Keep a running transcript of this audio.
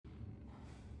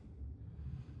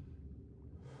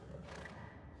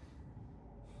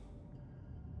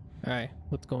Alright,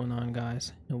 what's going on,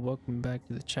 guys, and welcome back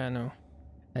to the channel.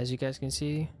 As you guys can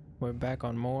see, we're back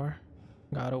on more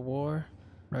God of War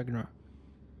Ragnarok.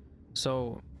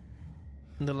 So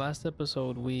in the last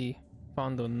episode we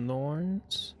found the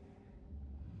Norse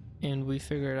and we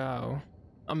figured out,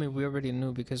 we already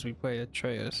knew because we played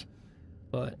Atreus,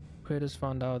 but Kratos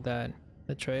found out that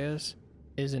Atreus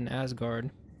is in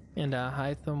Asgard and that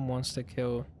Hytham wants to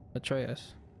kill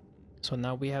Atreus. So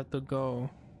now we have to go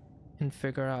and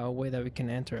figure out a way that we can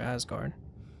enter Asgard.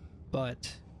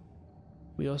 But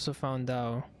we also found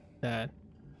out that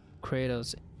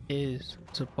Kratos is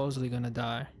supposedly gonna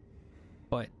die,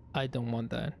 but I don't want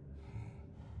that.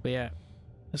 But yeah,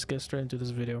 let's get straight into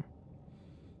this video.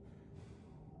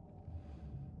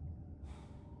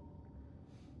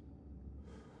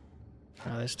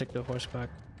 Alright, let's take the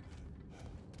horseback.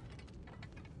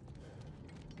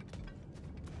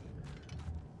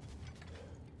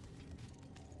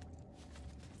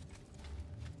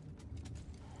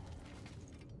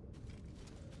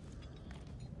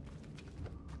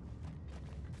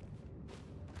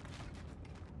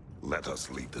 Let us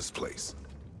leave this place.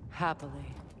 Happily.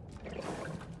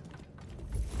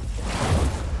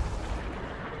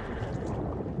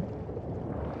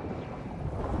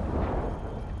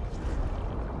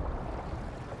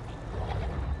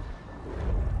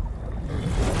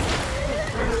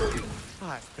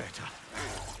 That's better.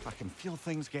 I can feel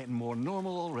things getting more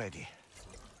normal already.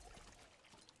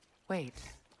 Wait.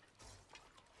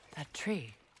 That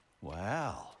tree.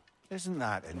 Well, isn't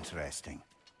that interesting?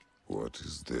 What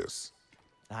is this?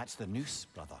 That's the noose,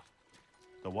 brother.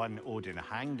 The one Odin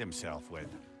hanged himself with.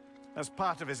 As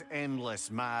part of his endless,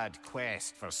 mad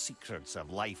quest for secrets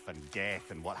of life and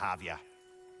death and what have you.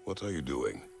 What are you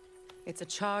doing? It's a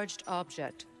charged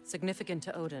object, significant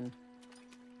to Odin.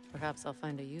 Perhaps I'll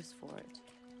find a use for it.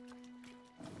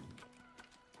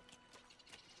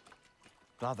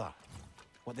 Brother,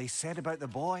 what they said about the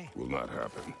boy? Will not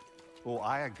happen. Oh,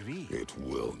 I agree. It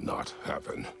will not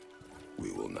happen.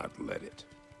 We will not let it.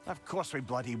 Of course we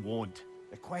bloody won't.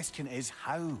 The question is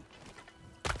how.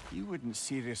 You wouldn't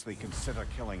seriously consider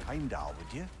killing Heimdall,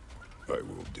 would you? I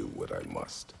will do what I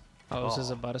must. I was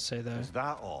just about to say that. Is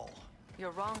that all?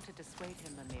 You're wrong to dissuade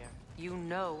him, Mimir. You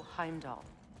know Heimdall.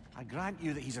 I grant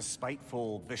you that he's a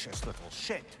spiteful, vicious little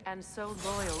shit. And so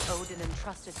loyal, Odin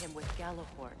entrusted him with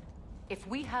Gjallarhorn. If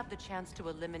we have the chance to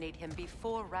eliminate him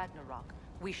before Ragnarok,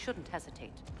 we shouldn't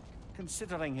hesitate.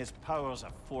 Considering his powers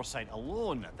of foresight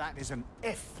alone, that is an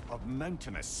if of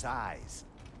mountainous size.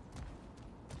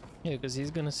 Yeah, because he's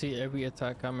gonna see every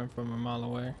attack coming from a mile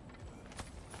away.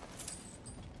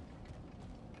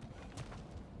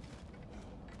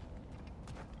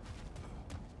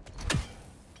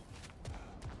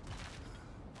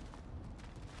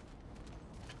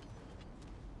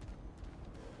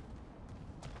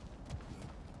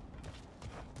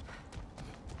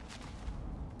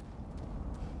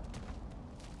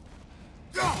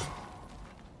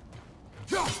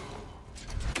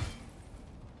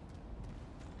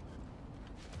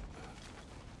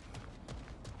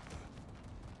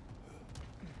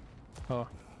 Oh,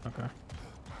 okay.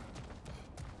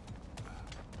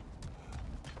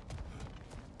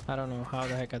 I don't know how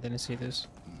the heck I didn't see this.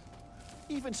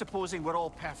 Even supposing we're all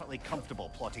perfectly comfortable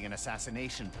plotting an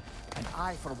assassination, and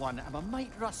I, for one, am a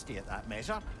mite rusty at that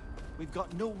measure, we've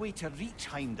got no way to reach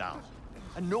Heimdall,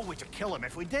 and no way to kill him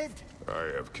if we did.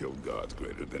 I have killed gods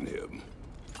greater than him.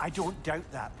 I don't doubt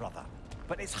that, brother,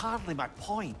 but it's hardly my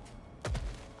point.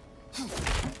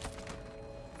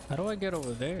 How do I get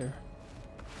over there?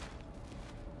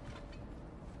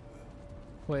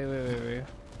 Wait.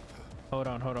 Hold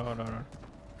on.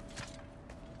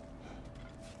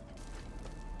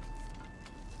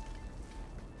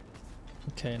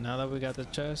 Okay, now that we got the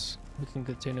chest, we can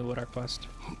continue with our quest.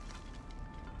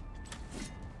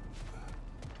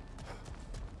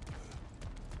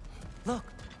 Look,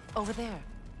 over there.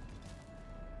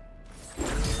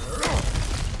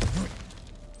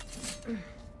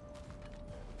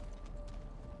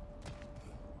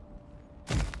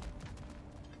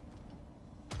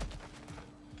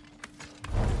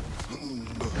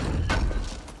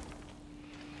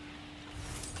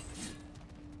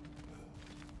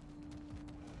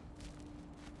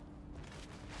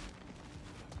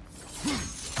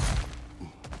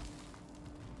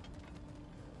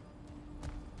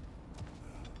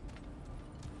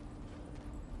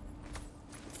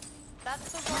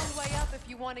 That's the wrong way up if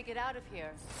you want to get out of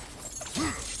here.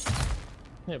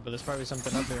 Yeah, but there's probably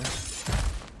something up here.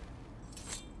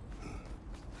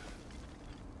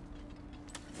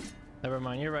 Never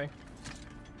mind, you're right.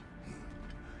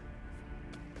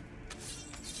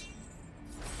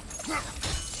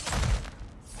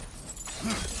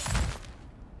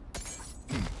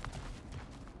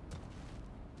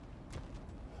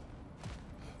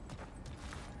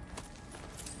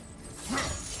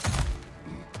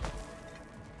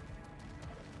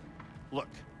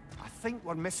 think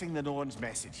we're missing the Norns'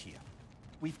 message here.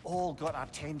 We've all got our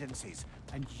tendencies,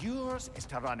 and yours is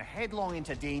to run headlong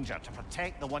into danger to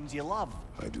protect the ones you love.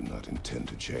 I do not intend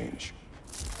to change.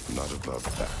 Not above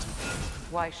that.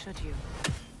 Why should you?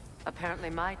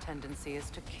 Apparently my tendency is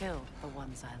to kill the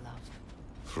ones I love.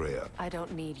 Freya, I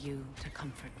don't need you to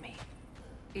comfort me.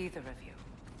 Either of you.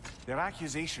 Their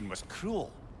accusation was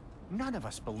cruel. None of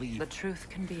us believe... The truth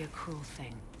can be a cruel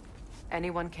thing.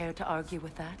 Anyone care to argue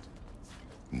with that?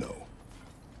 no.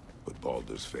 But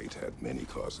Baldur's fate had many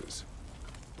causes.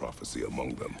 Prophecy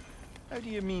among them. How do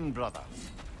you mean, brother?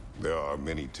 There are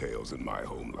many tales in my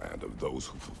homeland of those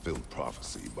who fulfilled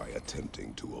prophecy by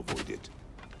attempting to avoid it.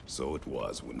 So it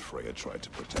was when Freya tried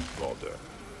to protect Baldur.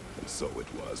 And so it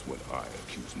was when I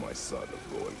accused my son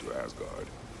of going to Asgard.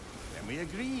 Then we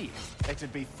agree.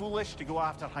 It'd be foolish to go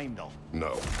after Heimdall.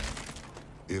 No.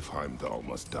 If Heimdall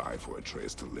must die for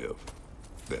Atreus to live,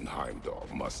 then Heimdall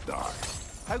must die.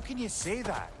 How can you say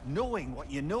that, knowing what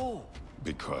you know?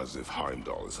 Because if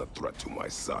Heimdall is a threat to my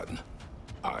son,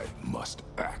 I must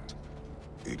act.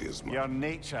 It is my... Your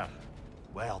nature.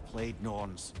 Well played,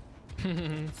 Norns.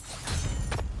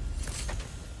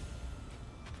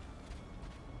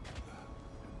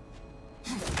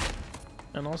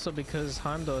 And also because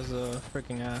Heimdall is a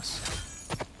freaking ass.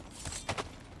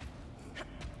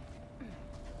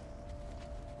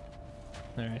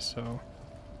 Alright, so...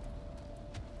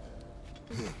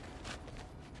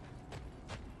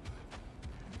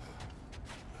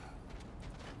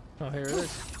 Oh, here it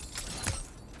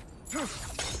is.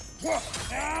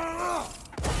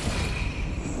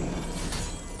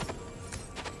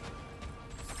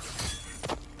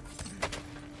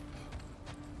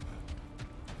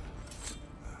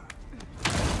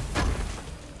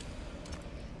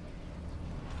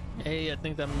 Hey, I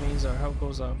think that means our health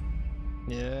goes up.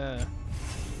 Yeah.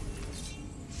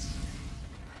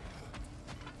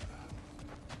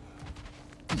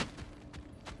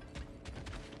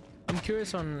 I'm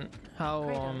curious on how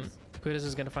Kratos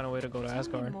is gonna find a way to go to Tell me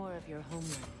Asgard. more of your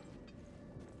homeland.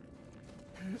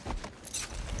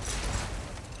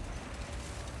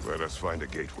 Let us find a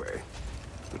gateway.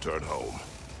 Return home.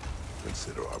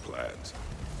 Consider our plans.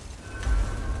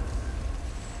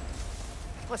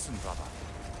 Listen, brother.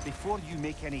 Before you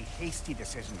make any hasty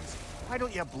decisions, why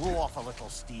don't you blow off a little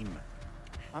steam?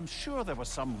 I'm sure there was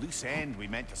some loose end we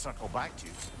meant to circle back to.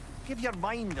 Give your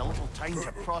mind a little time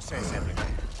to process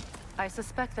everything. I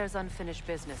suspect there's unfinished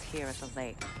business here at the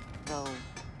lake, though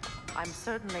I'm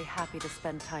certainly happy to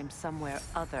spend time somewhere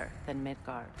other than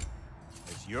Midgard.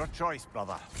 It's your choice,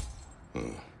 brother.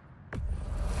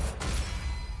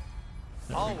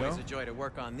 Always a joy to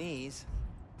work on these.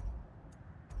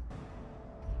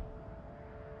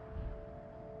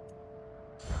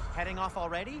 Heading off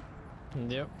already?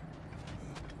 Yep.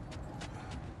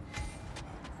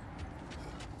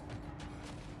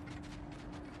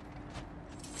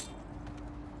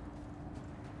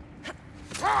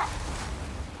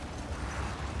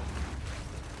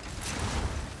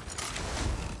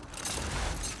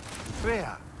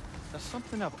 Freya, there's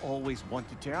something I've always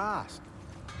wanted to ask.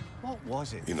 What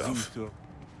was it? Enough.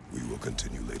 We will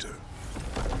continue later.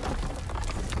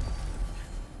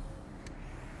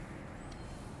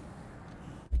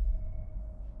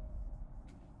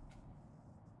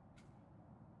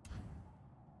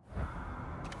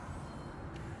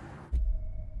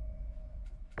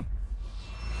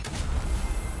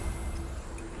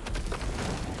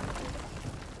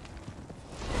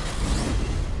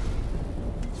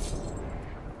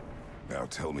 Now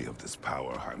tell me of this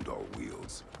power Heimdall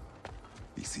wields.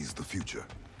 He sees the future.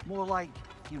 More like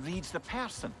he reads the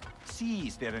person,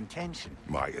 sees their intention.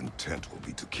 My intent will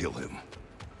be to kill him.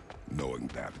 Knowing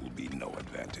that will be no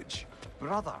advantage.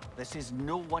 Brother, this is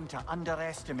no one to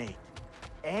underestimate.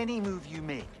 Any move you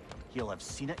make, he'll have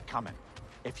seen it coming.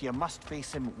 If you must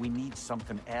face him, we need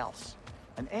something else.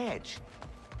 An edge.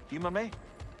 Humor me?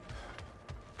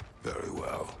 Very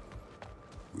well.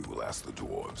 We will ask the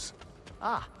dwarves.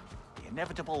 Ah, the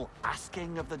inevitable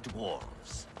asking of the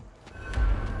dwarves.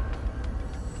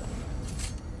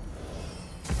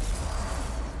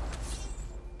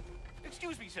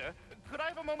 Excuse me, sir. Could I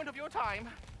have a moment of your time?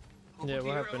 Oh Yeah, what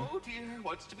dear, happened? oh dear,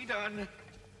 what's to be done?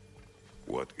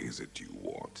 What is it you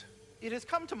want? It has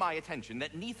come to my attention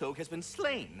that Nithog has been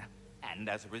slain, and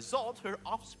as a result, her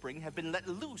offspring have been let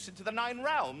loose into the Nine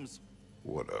Realms.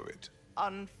 What of it?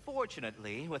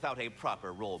 Unfortunately, without a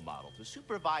proper role model to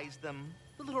supervise them,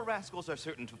 the little rascals are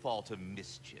certain to fall to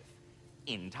mischief.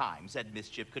 In time, said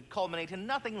mischief could culminate in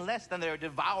nothing less than their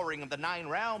devouring of the Nine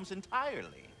Realms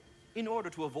entirely. In order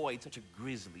to avoid such a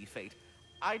grisly fate,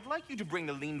 I'd like you to bring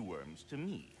the Lindworms to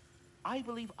me. I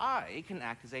believe I can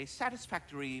act as a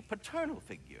satisfactory paternal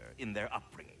figure in their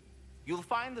upbringing. You'll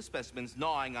find the specimens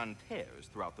gnawing on tears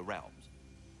throughout the realms.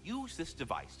 Use this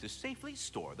device to safely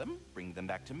store them, bring them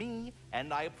back to me,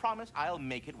 and I promise I'll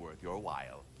make it worth your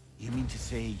while. You mean to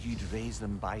say you'd raise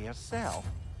them by yourself?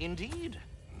 Indeed.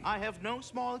 I have no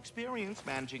small experience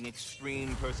managing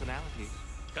extreme personalities.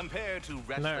 Compared to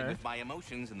wrestling with my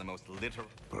emotions in the most literal...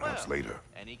 Perhaps later.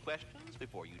 Any questions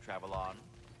before you travel on?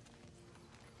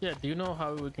 Yeah, do you know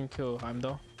how we can kill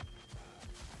Heimdall?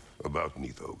 About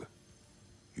Nithog.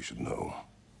 You should know.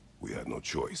 We had no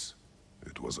choice.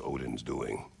 It was Odin's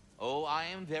doing. Oh, I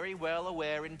am very well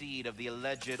aware indeed of the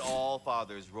alleged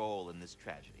All-Father's role in this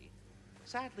tragedy.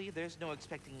 Sadly, there's no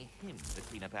expecting him to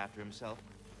clean up after himself.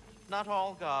 Not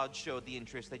all gods showed the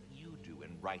interest that you do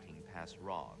in righting past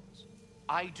wrongs.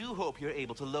 I do hope you're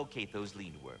able to locate those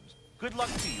lean worms. Good luck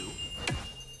to you.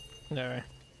 Alright.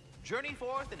 Journey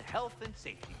forth in health and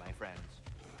safety, my friends.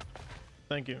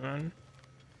 Thank you, man.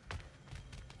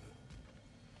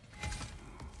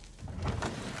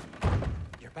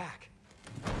 You're back.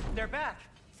 They're back.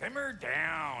 Simmer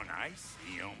down. I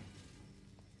see them.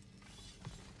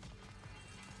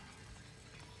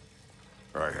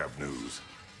 I have news.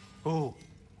 Oh.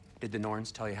 Did the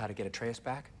Norns tell you how to get Atreus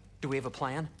back? Do we have a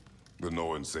plan? The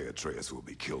Norns say Atreus will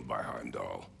be killed by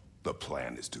Heimdall. The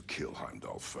plan is to kill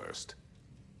Heimdall first.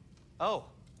 Oh,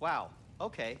 wow.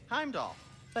 Okay, Heimdall.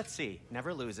 Let's see.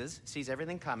 Never loses, sees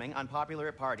everything coming, unpopular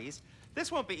at parties.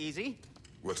 This won't be easy.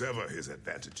 Whatever his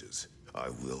advantages, I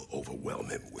will overwhelm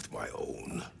him with my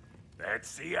own.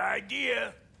 That's the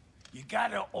idea. You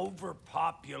gotta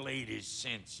overpopulate his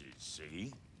senses,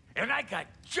 see? And I got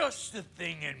just the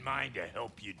thing in mind to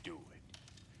help you do it.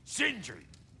 Sindri,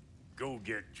 go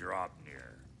get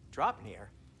Draupnir. Draupnir?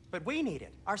 But we need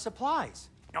it. Our supplies.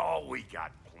 Oh, we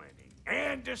got plenty.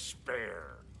 And to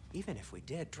spare. Even if we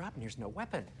did, Draupnir's no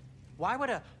weapon. Why would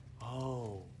a...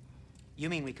 Oh. You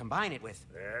mean we combine it with...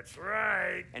 That's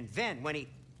right. And then when he...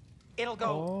 It'll go...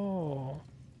 Oh.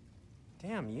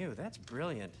 Damn you, that's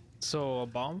brilliant. So, a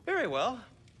bomb? Very well.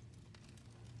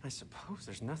 I suppose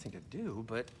there's nothing to do,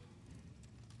 but...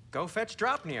 Go fetch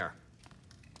Draupnir.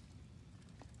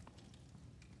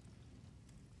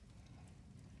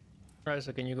 Right,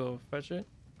 so can you go fetch it?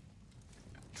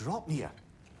 Draupnir?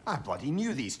 I bloody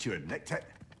knew these two had nicked it.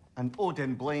 And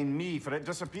Odin blamed me for it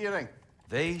disappearing.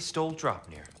 They stole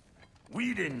Draupnir.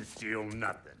 We didn't steal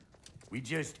nothing. We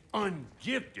just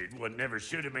ungifted what never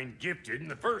should have been gifted in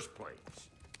the first place.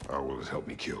 How will it help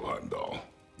me kill Heimdall?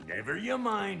 Never you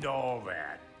mind all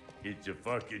that. It's a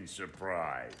fucking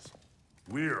surprise.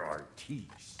 We're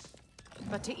artistes.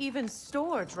 But to even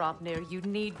store Draupnir, you'd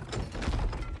need...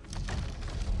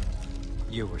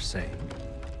 You were saying.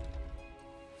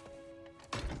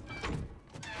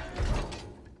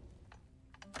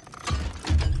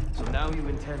 So now you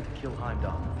intend to kill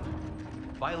Heimdall.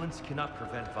 Violence cannot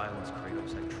prevent violence,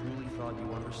 Kratos. I truly thought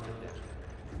you understood that.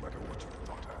 No matter what you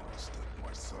thought I understood,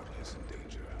 my son is in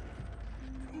danger.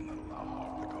 I will not allow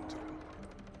harm to come to him.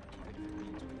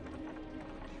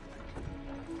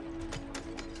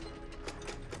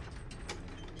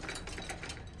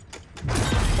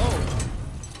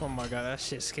 Oh my god, that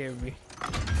shit scared me.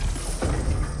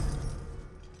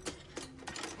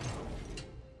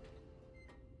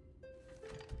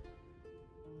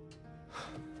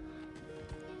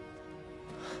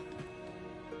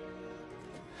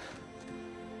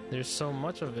 There's so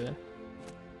much of it.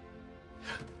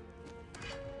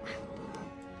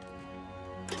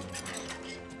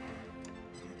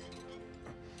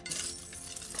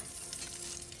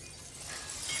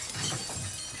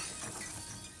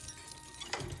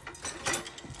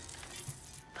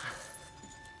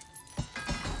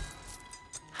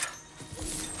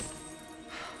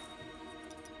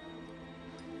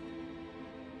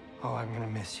 Oh, I'm gonna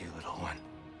miss you, little one.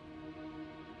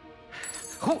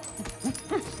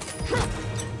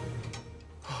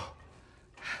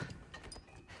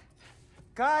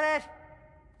 Got it!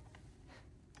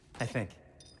 I think.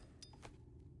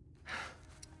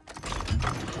 I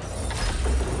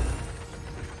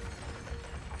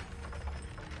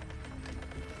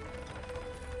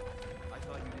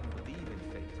thought you didn't believe in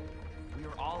fate. We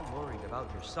were all worried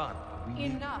about your son.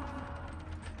 Enough!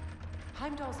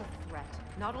 Heimdall's a threat,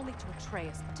 not only to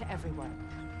Atreus, but to everyone.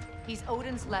 He's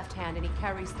Odin's left hand, and he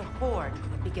carries the horde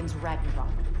that begins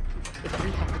Ragnarok. If we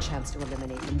have the chance to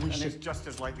eliminate him, we And should... it's just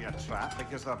as likely a trap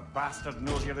because the bastard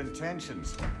knows your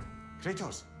intentions.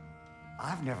 Kratos,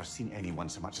 I've never seen anyone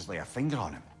so much as lay a finger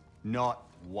on him. Not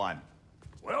one.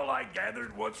 Well, I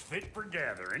gathered what's fit for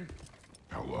gathering.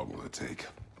 How long will it take?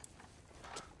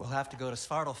 We'll have to go to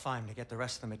Svartalfheim to get the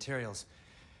rest of the materials.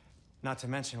 Not to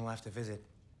mention we'll have to visit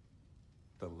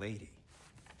the lady.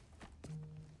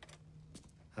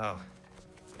 Oh.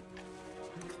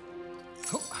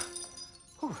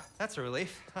 Whew, that's a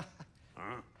relief. Ow.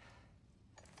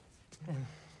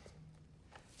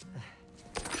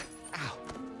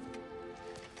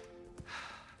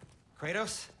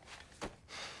 Kratos?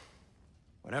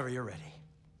 Whenever you're ready.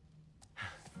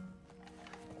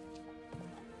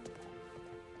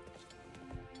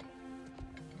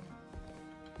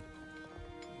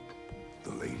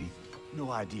 The lady?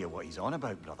 No idea what he's on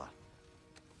about, brother.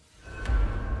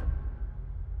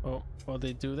 Oh, while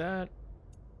they do that,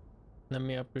 let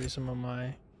me upgrade some of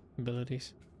my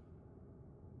abilities.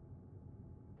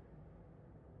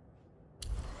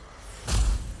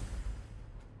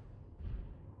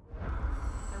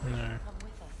 There.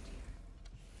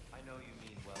 I know you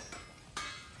mean well.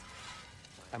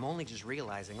 I'm only just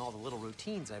realizing all the little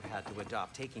routines I've had to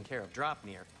adopt taking care of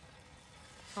Dropnir.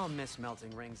 I'll miss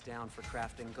melting rings down for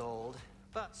crafting gold,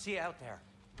 but see you out there.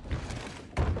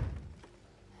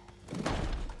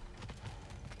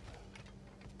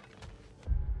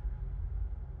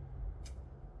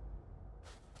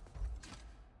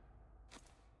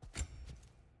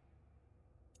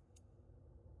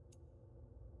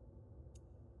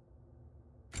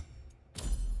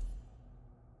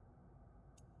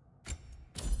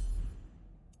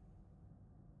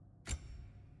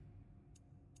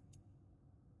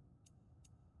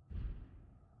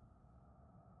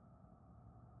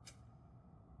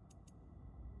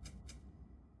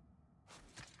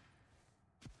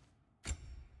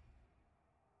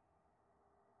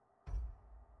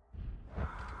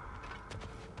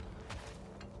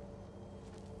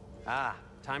 Ah,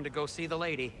 time to go see the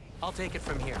lady. I'll take it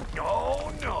from here.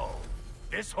 No, no.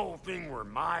 This whole thing were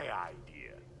my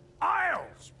idea. I'll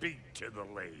speak to the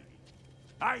lady.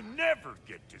 I never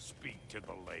get to speak to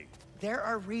the lady. There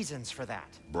are reasons for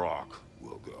that. Brock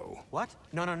will go. What?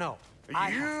 No. I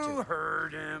have You to.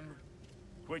 heard him.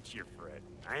 Quit your fretting.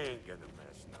 I ain't gonna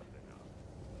mess nothing up.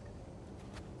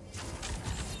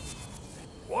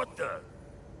 What the?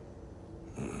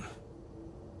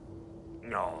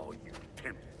 No, you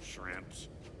pimp shrimps.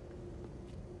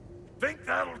 Think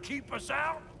that'll keep us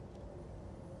out?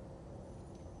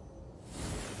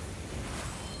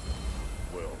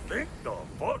 Well, think the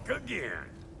fuck again.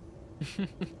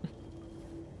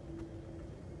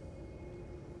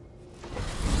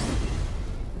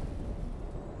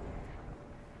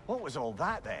 What was all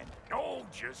that then? Oh,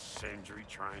 just Sindri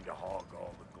trying to hog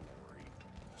all the glory.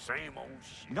 Same old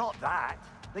shit. Not that.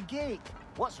 The gate.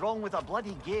 What's wrong with a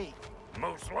bloody gate?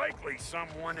 Most likely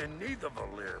someone in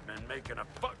Nidavellir been making a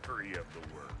fuckery of the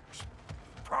works.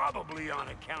 Probably on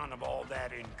account of all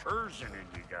that incursioning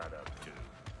you got up to.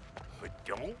 But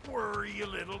don't worry, you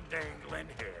little dangling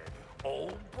head.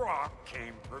 Old Brock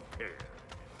came prepared.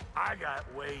 I got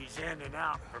ways in and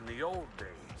out from the old days.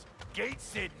 Gates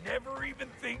said never even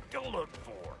think to look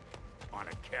for, on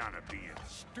account of being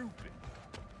stupid.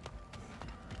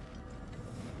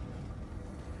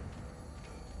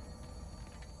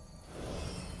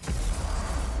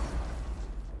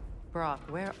 Brock,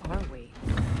 where are we?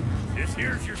 This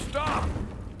here's your stop.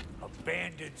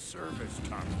 Abandoned service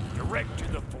tunnel, direct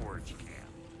to the forge camp.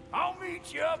 I'll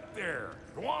meet you up there.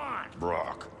 Go on.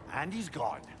 Brock, And he's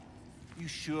gone. You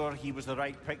sure he was the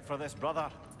right pick for this, brother?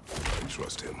 I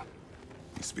trust him.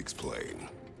 He speaks plain.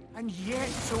 And yet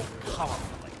so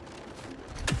colorfully.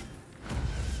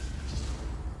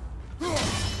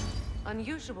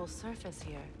 Unusual surface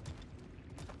here.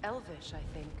 Elvish, I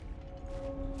think.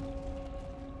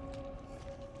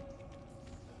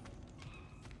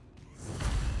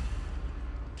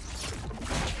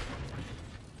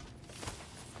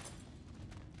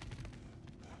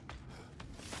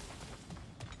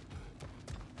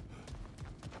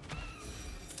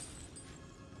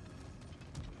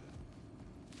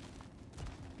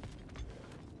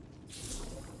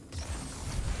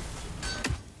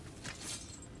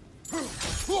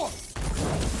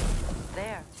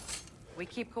 There. We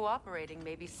keep cooperating,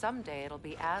 maybe someday it'll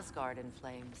be Asgard in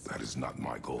flames. That is not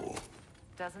my goal.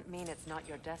 Doesn't mean it's not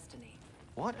your destiny.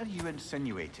 What are you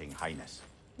insinuating, Highness?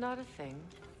 Not a thing.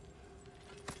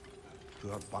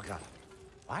 Poor bugger.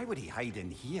 Why would he hide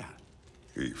in here?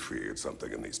 He feared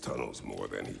something in these tunnels more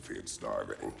than he feared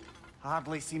starving.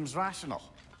 Hardly seems rational.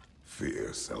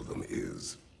 Fear seldom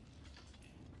is.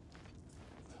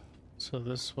 So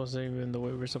this wasn't even the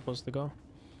way we're supposed to go.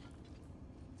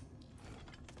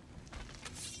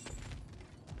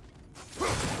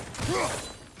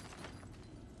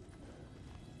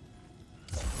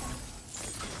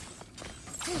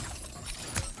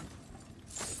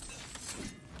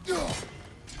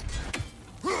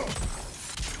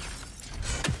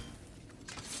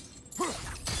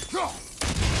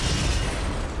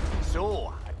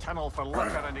 for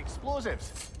liquor and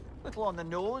explosives. Little on the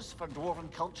nose for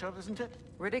dwarven culture, isn't it?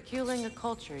 Ridiculing a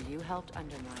culture you helped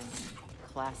undermine.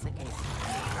 Classic Æsir.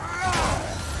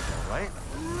 Right?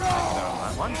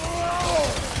 That one.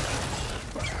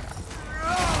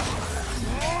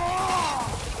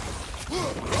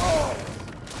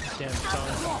 Damn,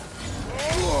 son.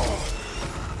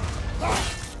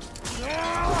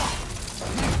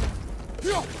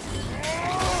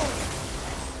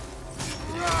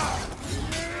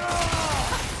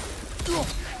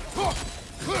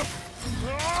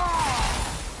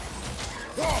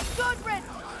 Good riddance!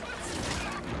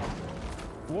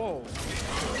 Whoa.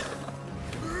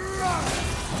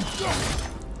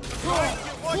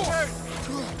 Watch out!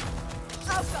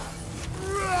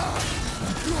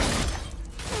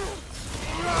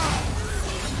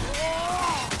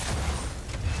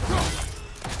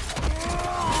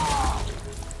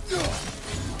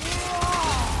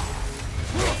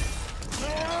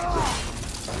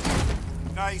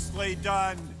 Nicely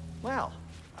done. Well,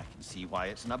 I can see why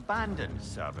it's an abandoned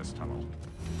service tunnel.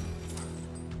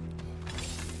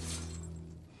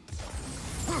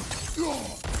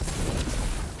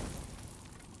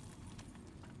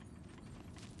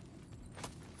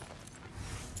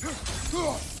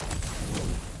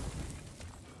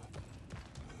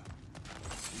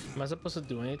 Am I supposed to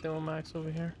do anything with Max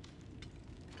over here?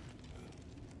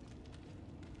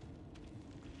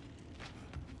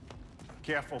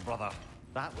 Careful, brother.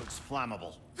 That looks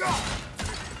flammable.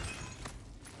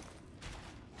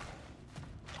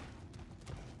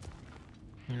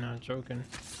 You're not joking.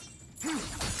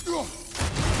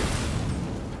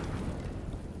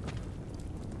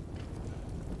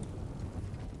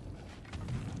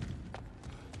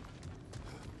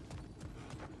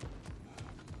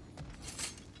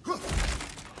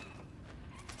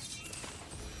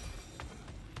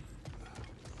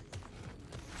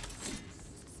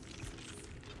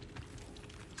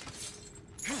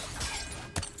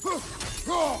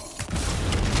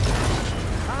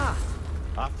 Ah!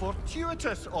 A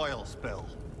fortuitous oil spill.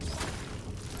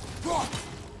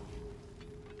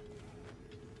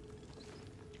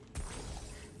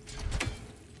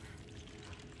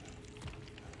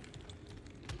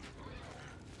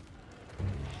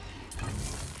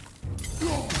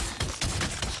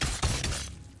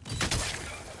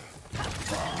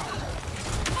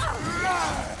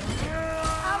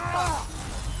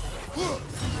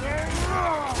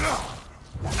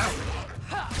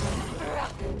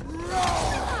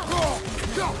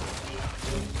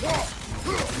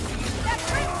 That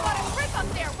thing's got a trick up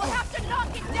there! We'll have to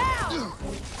knock it down!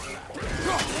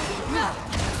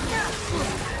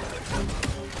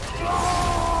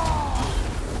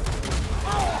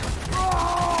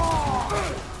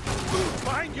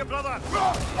 Behind you, brother!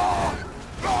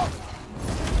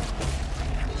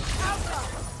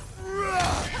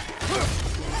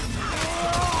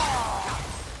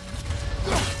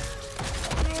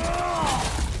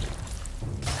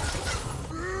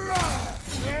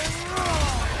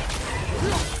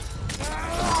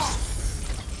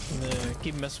 Yeah,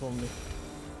 keep messing with me.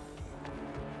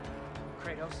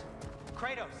 Kratos?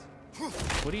 Kratos!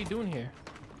 What are you doing here?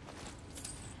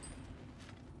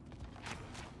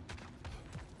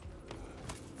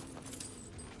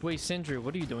 Wait, Sindri,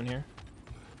 what are you doing here?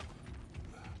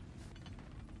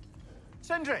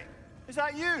 Sindri, is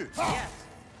that you? Yes!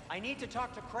 I need to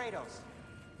talk to Kratos.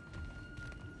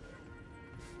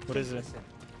 What is it? Listen,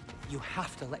 you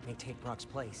have to let me take Brock's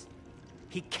place.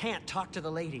 He can't talk to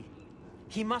the lady.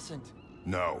 He mustn't.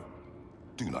 No.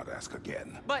 Do not ask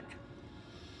again. But...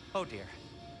 Oh dear.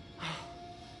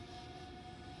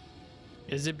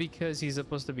 Is it because he's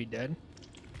supposed to be dead?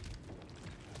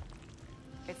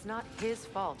 It's not his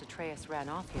fault Atreus ran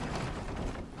off here.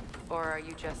 Or are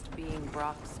you just being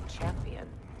Brock's champion?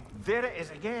 There it is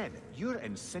again. You're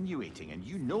insinuating and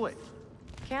you know it.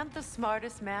 Can't the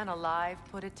smartest man alive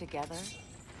put it together?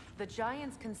 The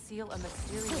Giants conceal a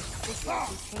mysterious figure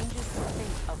who changes the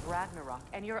fate of Ragnarok,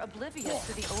 and you're oblivious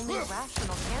to the only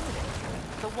rational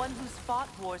candidate. The one who's fought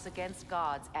wars against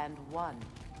gods and won.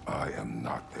 I am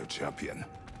not their champion.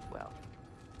 Well,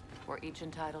 we're each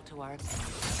entitled to our opinion.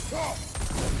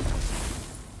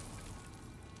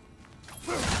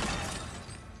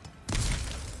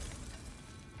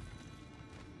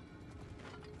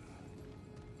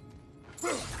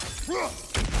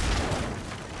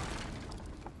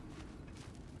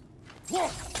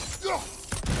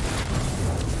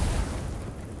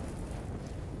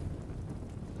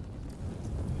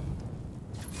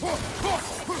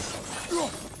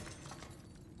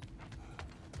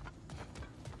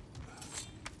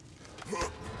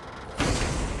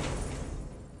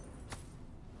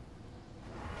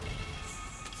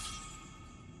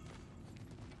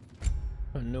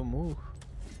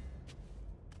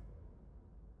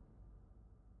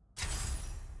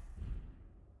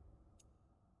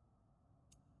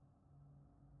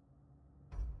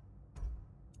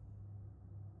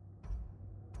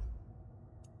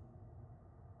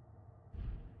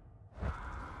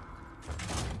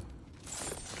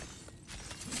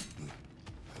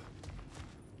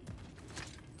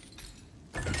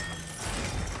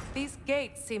 These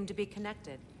gates seem to be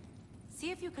connected. See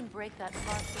if you can break that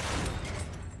lock.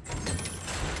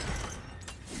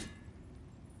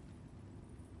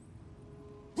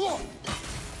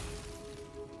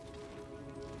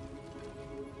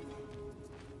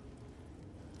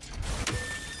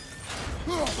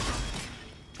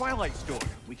 Twilight Stone.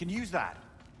 We can use that.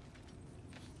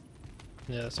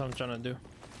 Yeah, that's what I'm trying to do.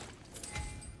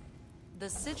 The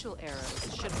sigil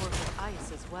arrows should work with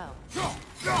ice as well.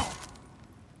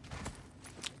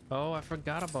 Oh, I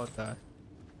forgot about that.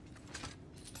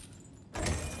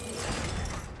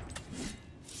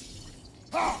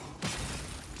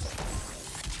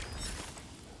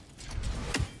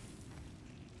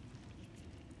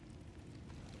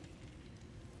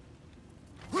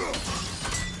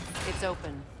 It's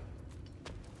open.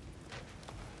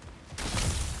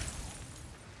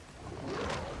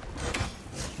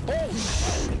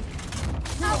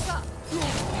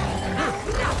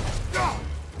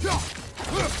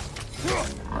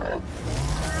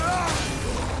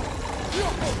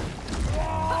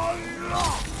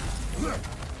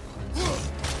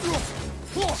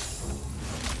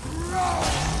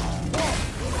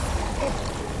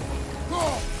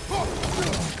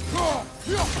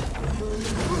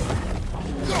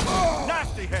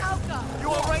 Nasty hit. You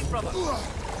all right, brother?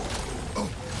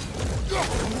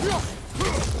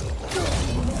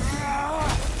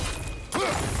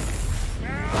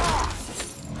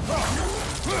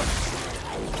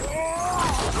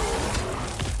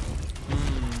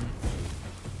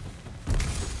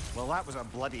 Well, that was a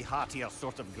bloody heartier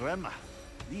sort of grim.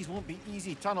 These won't be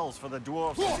easy tunnels for the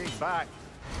dwarves to take back.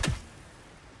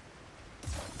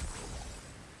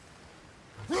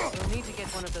 We'll need to get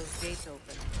one of those gates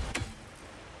open.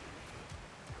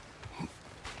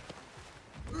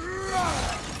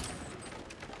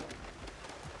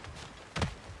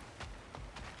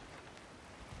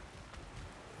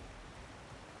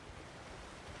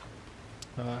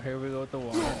 Here we go with the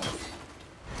water.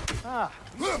 Ah,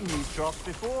 we've seen these drops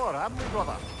before, haven't we,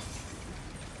 brother?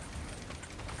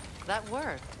 That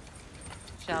worked.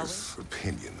 Shall we? This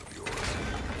opinion of yours,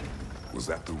 was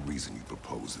that the reason you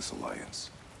proposed this alliance?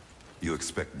 You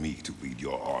expect me to lead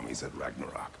your armies at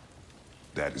Ragnarok?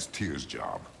 That is Tyr's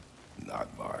job, not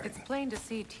mine. It's plain to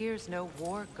see Tyr's no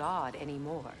war god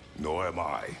anymore. Nor am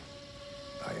I.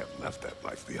 I have left that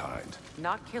life behind.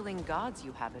 Not killing gods,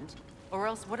 you haven't. Or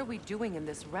else what are we doing in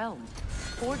this realm?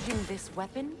 Forging this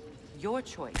weapon? Your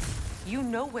choice. You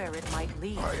know where it might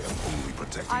lead. I am only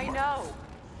protecting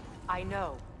I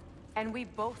know. And we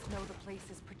both know the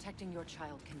places protecting your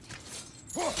child can take.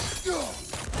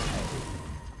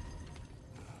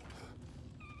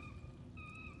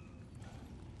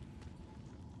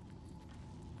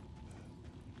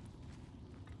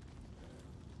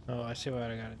 Oh, I see what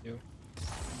I gotta do.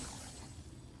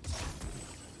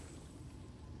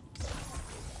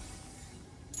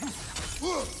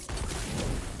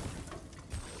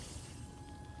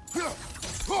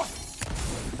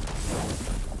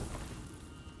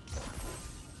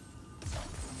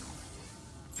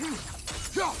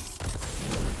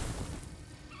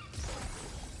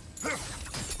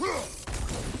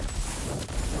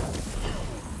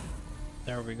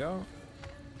 There we go.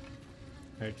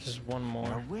 There's just one more.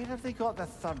 Now, where have they got the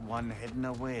third one hidden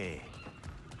away?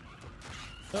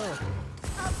 Oh.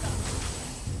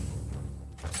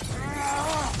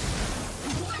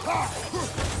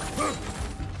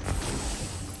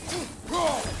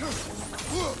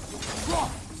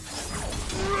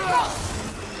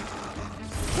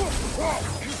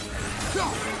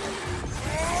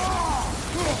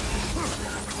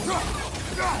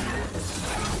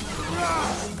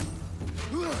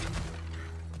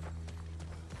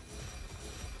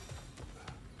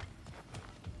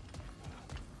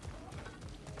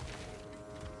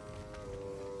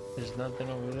 There's nothing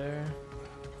over there.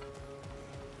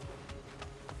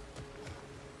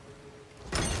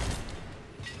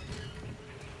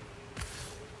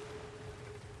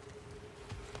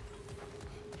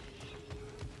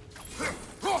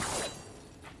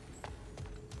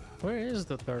 Where is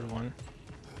the third one?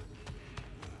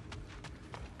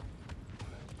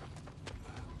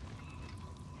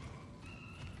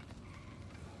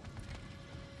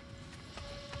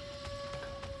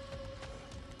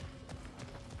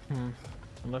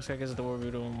 It looks like it's the where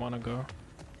we don't want to go.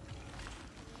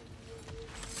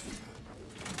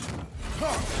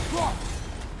 Look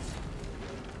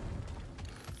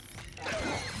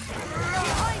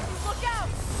out!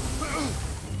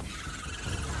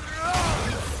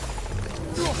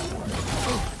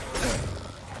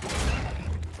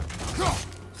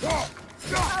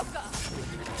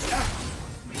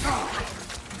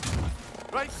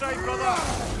 Right side, brother!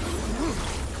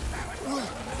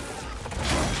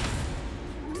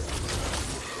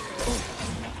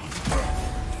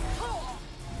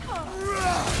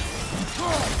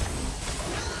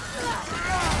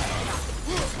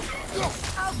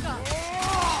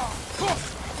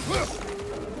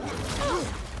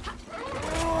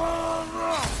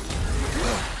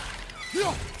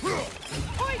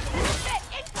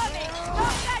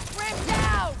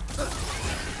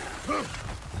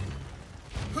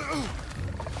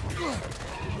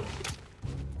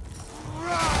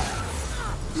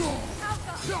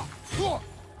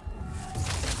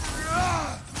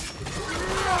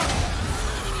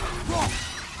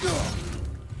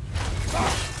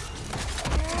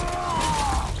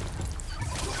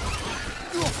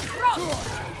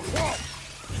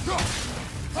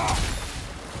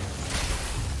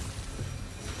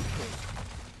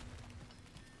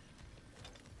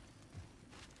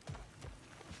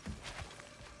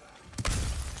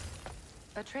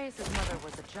 Atreus' mother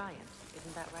was a giant,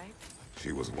 isn't that right?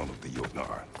 She was one of the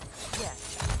Jotnar.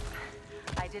 Yes.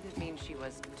 I didn't mean she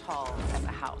was tall as a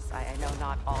house. I know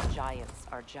not all giants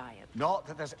are giant. Not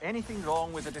that there's anything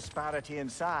wrong with the disparity in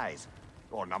size.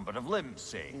 Or number of limbs,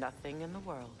 say. Nothing in the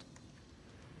world.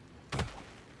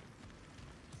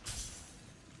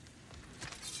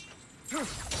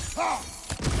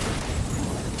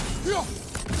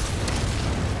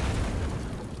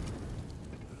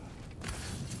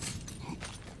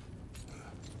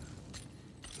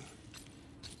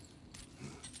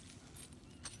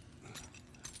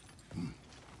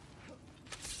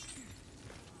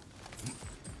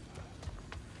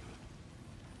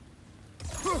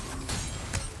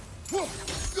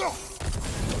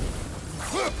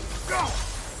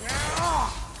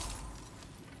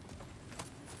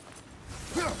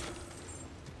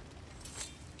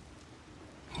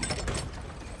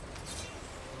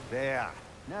 There.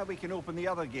 Now we can open the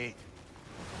other gate.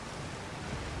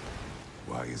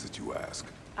 Why is it you ask?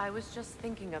 I was just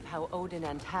thinking of how Odin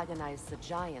antagonized the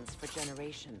giants for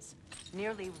generations.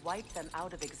 Nearly wiped them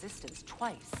out of existence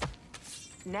twice.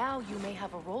 Now you may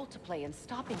have a role to play in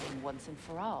stopping him once and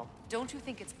for all. Don't you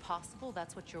think it's possible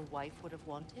that's what your wife would have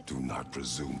wanted? Do not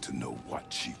presume to know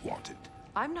what she wanted.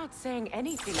 I'm not saying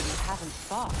anything you haven't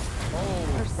thought. Oh,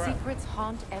 Her crap. secrets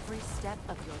haunt every step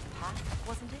of your path,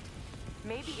 wasn't it?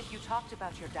 Maybe if you talked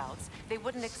about your doubts, they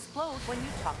wouldn't explode when you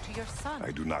talked to your son. I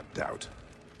do not doubt.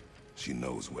 She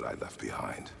knows what I left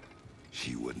behind.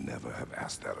 She would never have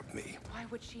asked that of me. Why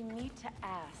would she need to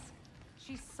ask?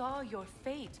 She saw your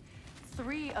fate.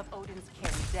 3 of Odin's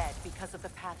kin dead because of the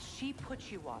path she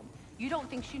put you on. You don't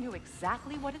think she knew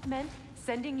exactly what it meant,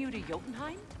 sending you to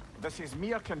Jotunheim? This is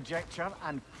mere conjecture,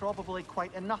 and probably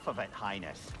quite enough of it,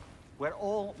 Highness. We're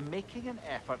all making an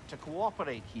effort to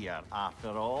cooperate here, after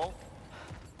all.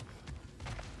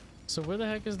 So where the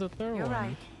heck is the third You're one?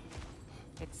 right.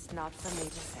 It's not for me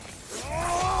to say.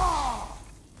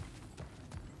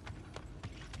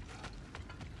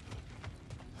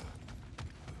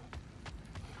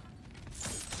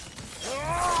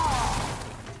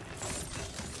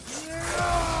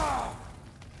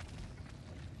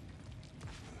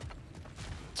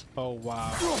 Oh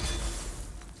wow.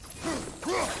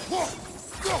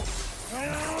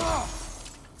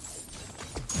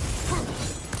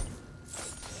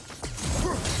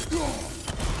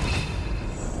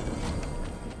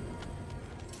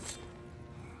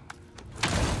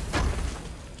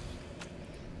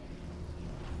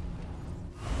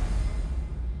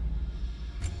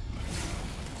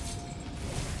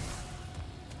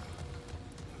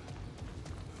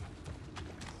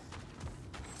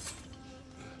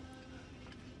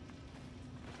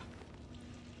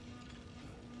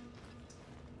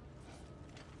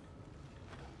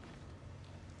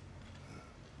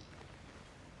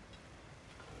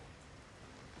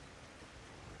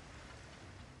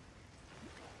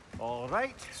 All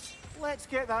right, let's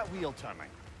get that wheel turning.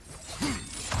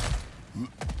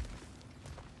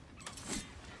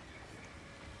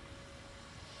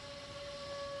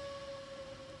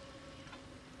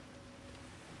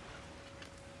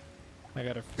 I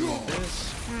gotta free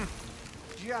this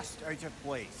Just out of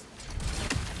place.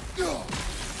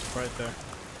 right there.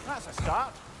 That's a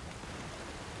start.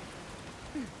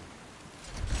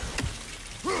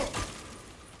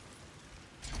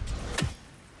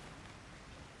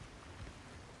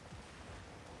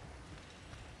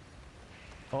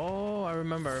 Oh, I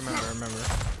remember.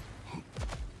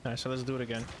 Alright, so let's do it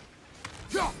again.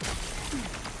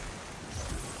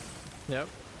 Yep.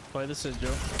 Play the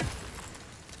sigil.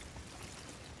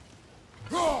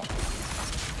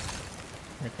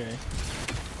 Okay.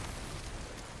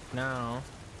 Now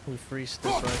we freeze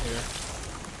this right here.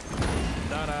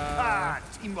 Ta-da! Ah,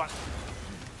 teamwork.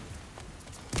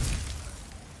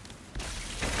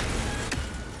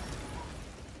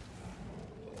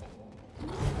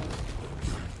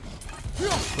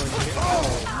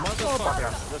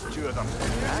 Motherfucker! There's 2 of them.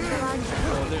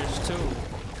 Oh, there's 2.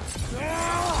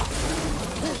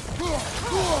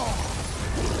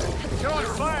 You're on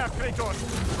fire, Kratos.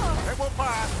 It won't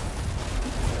pass.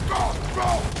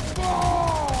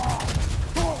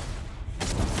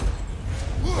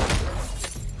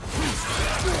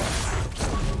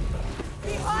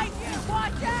 Behind you!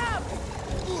 Watch out!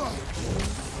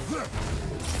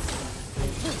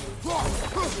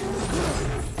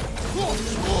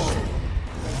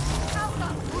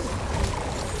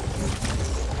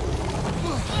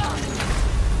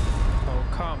 Oh,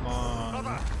 come on.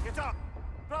 Brother, get up.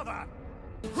 Brother.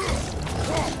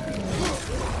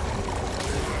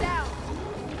 Down!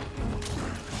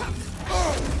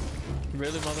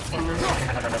 Really, motherfucker?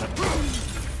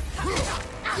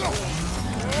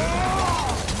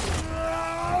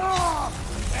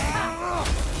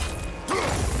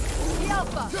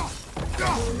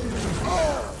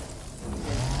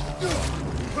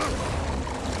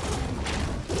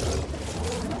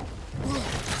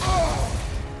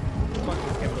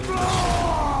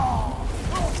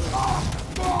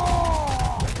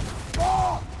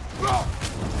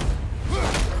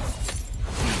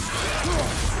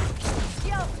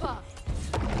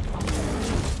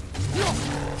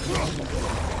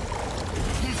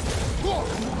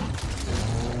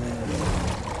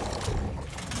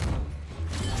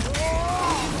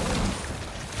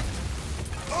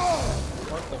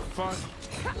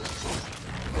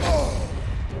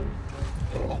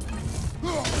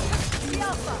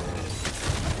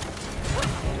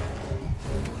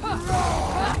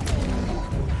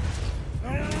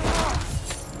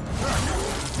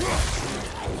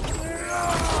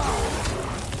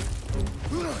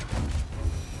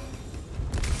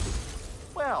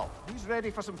 Well, who's ready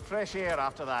for some fresh air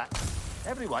after that?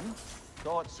 Everyone?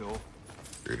 Thought so.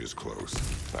 It is close.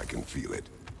 I can feel it.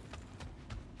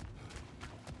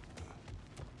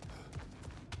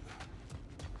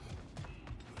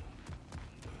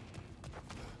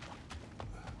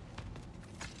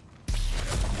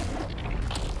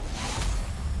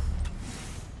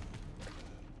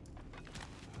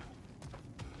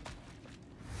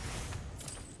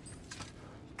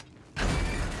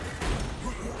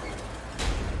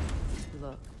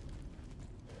 Look,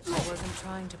 I wasn't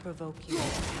trying to provoke you to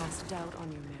cast doubt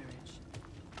on your marriage.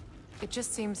 It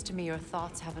just seems to me your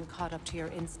thoughts haven't caught up to your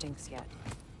instincts yet.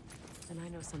 And I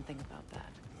know something about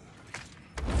that.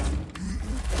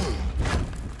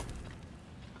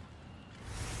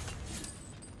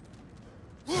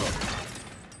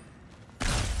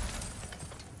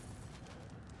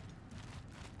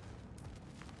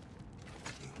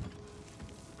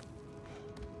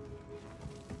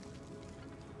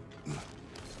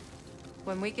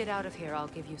 When we get out of here, I'll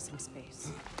give you some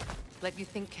space. Let you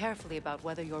think carefully about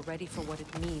whether you're ready for what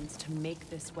it means to make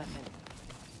this weapon,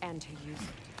 and to use it.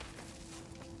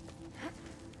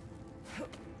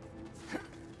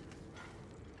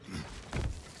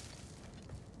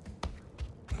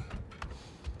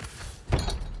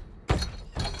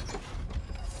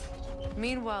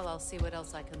 Meanwhile, I'll see what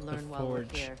else I can learn while we're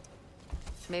here.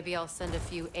 Maybe I'll send a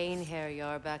few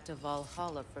Einherjar back to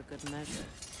Valhalla for good measure.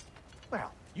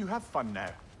 Well, you have fun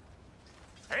now.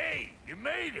 Hey, you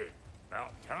made it.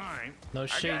 About time. No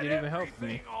shade, I you got didn't even help me.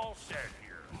 everything all set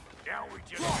here. Now we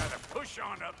just gotta push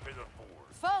on up to the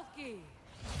fort. Folky!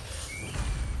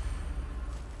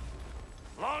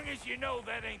 Long as you know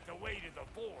that ain't the way to the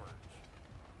forge.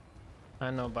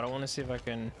 I know, but I want to see if I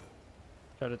can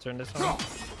try to turn this on.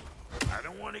 I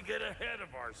don't want to get ahead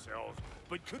of ourselves,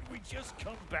 but could we just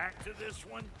come back to this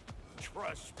one?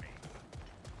 Trust me.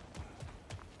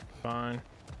 Fine.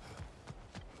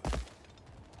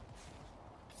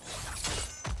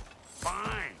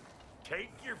 Fine. Take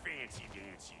your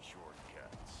fancy-dancy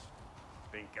shortcuts.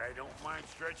 Think I don't mind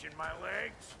stretching my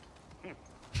legs?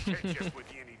 Catch up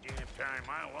with you any damn time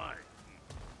I like.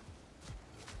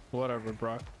 Whatever,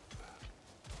 Brock.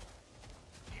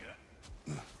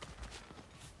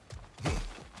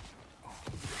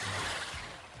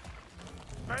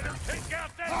 Better take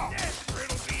out that nest or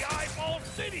it'll be eyeball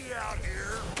city out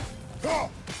here.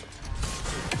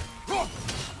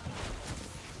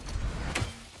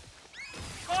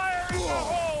 Fire in the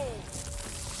hole!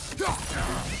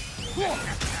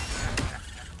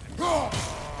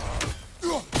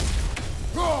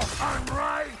 I'm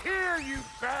right here, you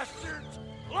bastards!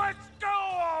 Let's go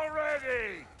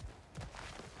already!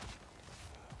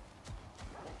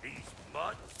 These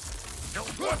mutts, no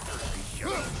wonder they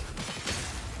show.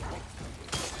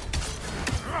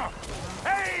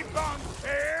 Hey, bunk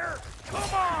pair!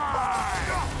 Come on!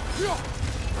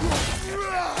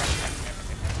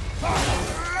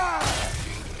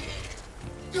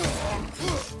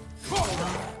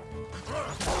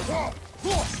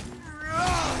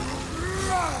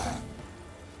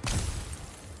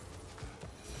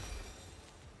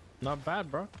 Not bad,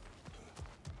 bro.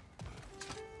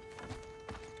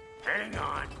 Hang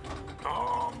on.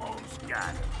 Almost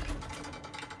got it.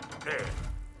 There.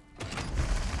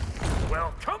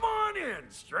 Well, come on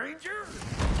in, stranger.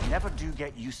 Never do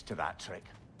get used to that trick.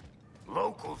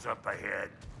 Locals up ahead.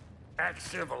 Act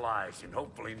civilized and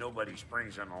hopefully nobody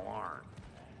springs an alarm.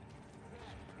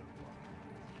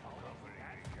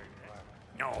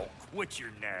 No, quit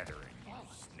your nattering, you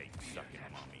snake-sucking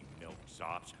mummy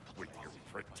milksops with your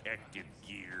protective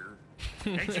gear.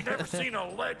 Ain't you never seen a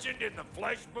legend in the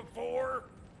flesh before?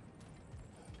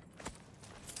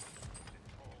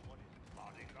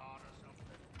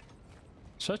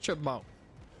 Shut your mouth.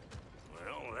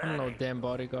 Well, I'm that no ain't damn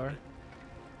bodyguard.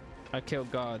 I kill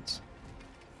gods.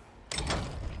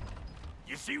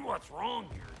 You see what's wrong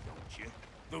here, don't you?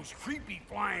 Those creepy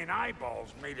flying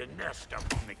eyeballs made a nest up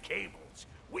on the cables.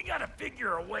 We gotta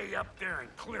figure a way up there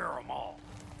and clear them all.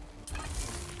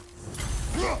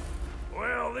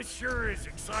 Well, this sure is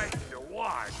exciting to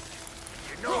watch.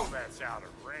 You know that's out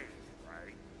of range,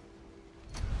 right?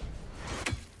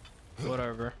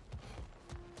 Whatever.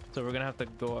 So we're gonna have to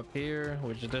go up here,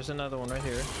 which there's another one right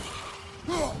here.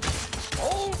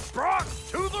 Old Brock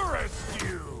to the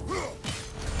rescue!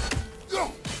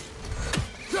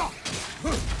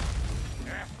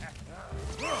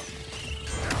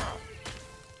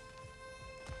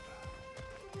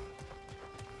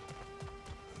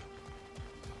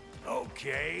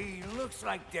 Okay, looks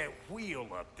like that wheel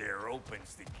up there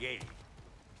opens the gate.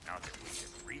 Now that we can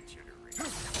reach it already.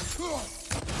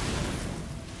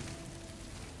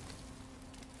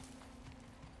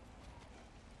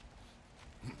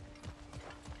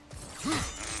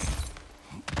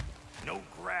 No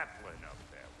grappling up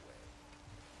that way.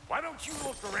 Why don't you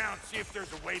look around and see if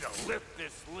there's a way to lift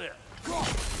this lift?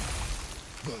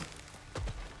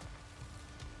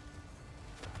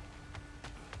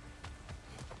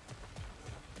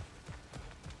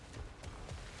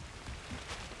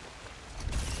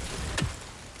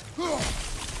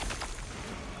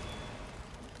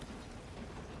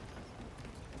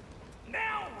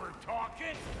 Now we're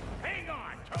talking! Hang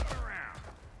on, turn around!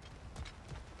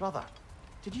 Brother,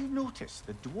 did you notice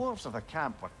the dwarves of the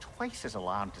camp were twice as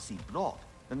alarmed to see Brock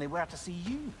than they were to see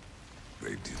you?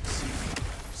 They did seem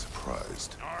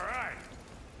surprised. All right.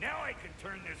 Now I can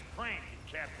turn this crank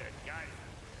and cap that geyser.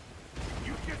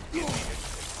 You just give me this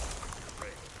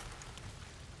thing.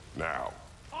 Now,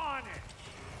 On it!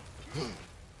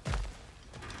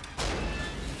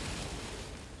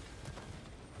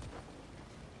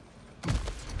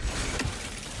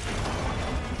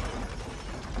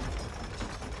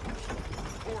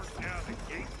 Of course, now the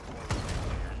gate's closed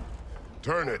again.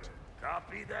 turn it.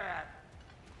 Copy that.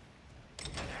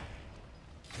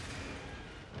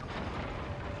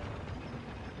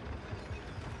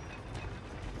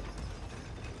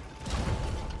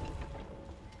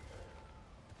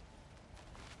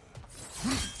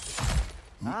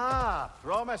 Ah,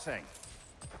 promising.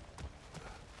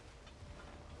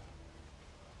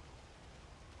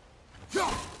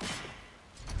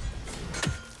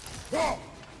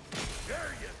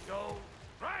 There you go.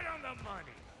 Right on the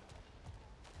money.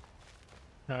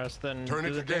 Alright, so then Turn do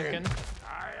it the again. thinking.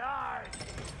 Aye, aye.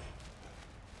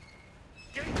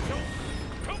 Gate's open.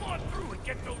 Come on through and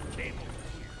get those cables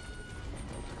here.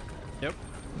 Yep,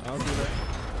 I'll do that.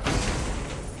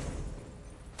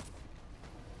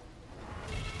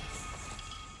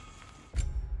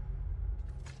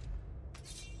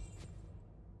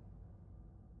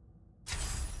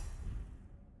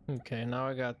 Okay, now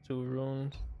I got 2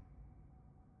 runes.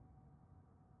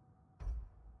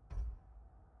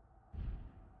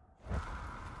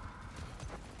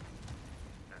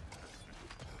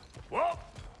 Well,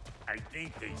 I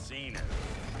think they seen it.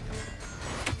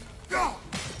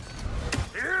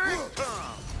 Here it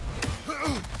comes.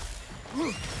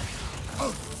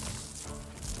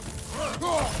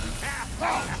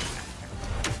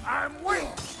 I'm weak.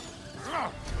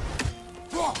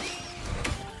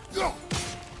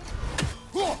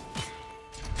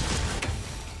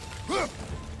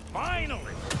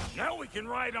 Finally! Now we can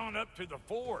ride on up to the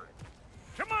fort.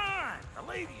 Come on! The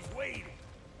lady's waiting.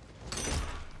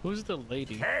 Who's the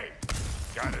lady? Hey!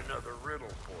 Got another riddle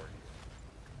for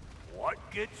you. What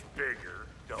gets bigger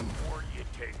the more you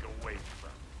take away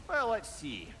from? Well, let's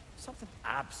see. Something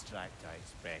abstract, I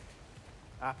expect.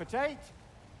 Appetite?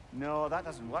 No, that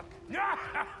doesn't work.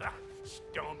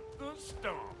 Stump the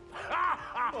stump.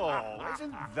 Oh,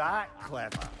 isn't that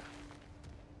clever?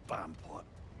 Vampot.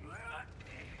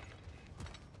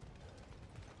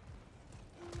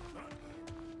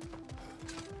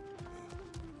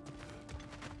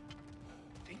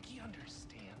 Think he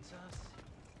understands us?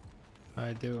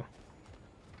 I do.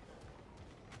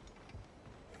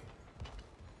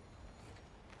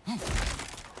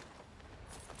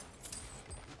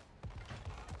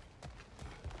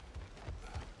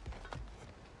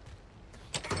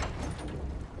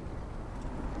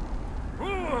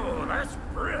 Ooh, that's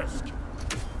brisk.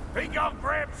 Think I'll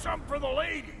grab some for the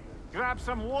lady? Grab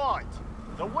some what?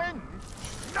 The wind?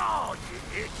 No,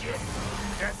 you idiot!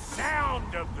 The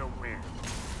sound of the wind.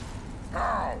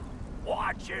 How?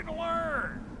 Watch and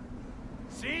learn.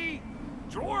 See?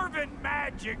 Dwarven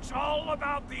magic's all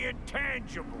about the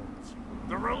intangibles.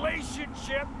 The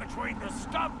relationship between the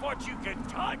stuff what you can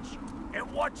touch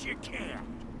and what you can't.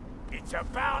 It's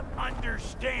about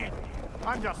understanding.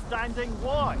 Understanding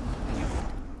what?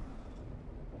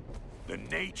 The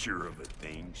nature of a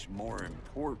thing's more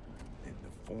important than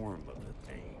the form of a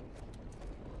thing.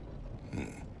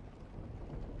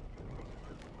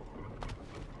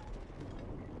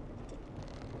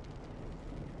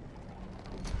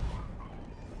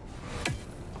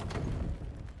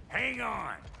 Hang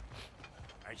on.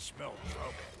 I smell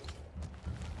trouble.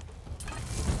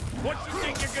 What you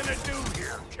think you're gonna do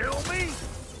here? Kill me?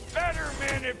 Better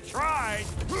men have tried.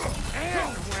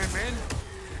 And women.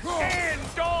 And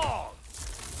dogs.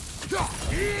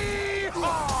 Give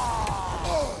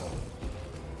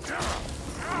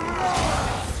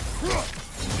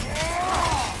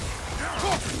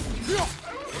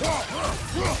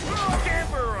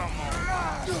her a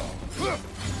moment.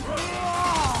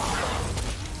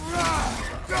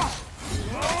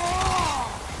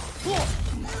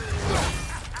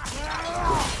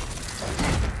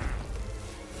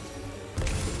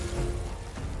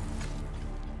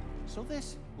 So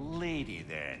this lady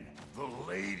then? The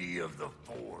Lady of the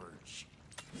Forge.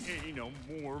 Ain't no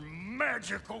more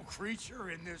magical creature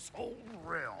in this whole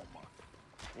realm.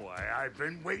 Why, I've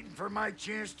been waiting for my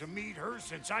chance to meet her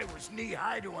since I was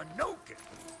knee-high to a Noken.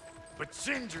 But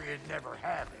Sindri would never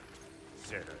have it,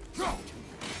 said I.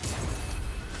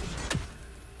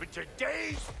 But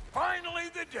today's finally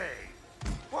the day.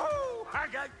 Whoa! I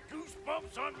got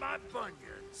goosebumps on my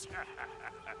bunions.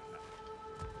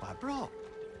 Why, bro,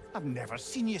 I've never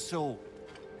seen you so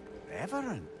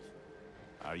reverent.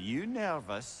 Are you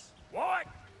nervous? What?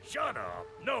 Shut up.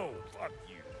 No, fuck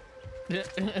you.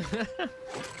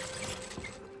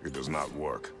 It does not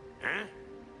work. Huh?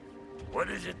 What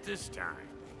is it this time?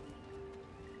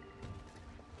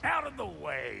 Out of the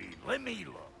way. Let me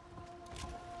look.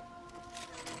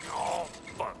 Oh,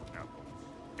 fuck no.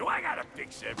 Do I gotta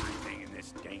fix everything in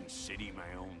this dang city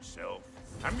my own self?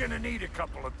 I'm gonna need a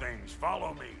couple of things.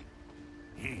 Follow me.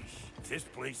 Yeesh, if this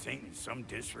place ain't in some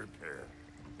disrepair.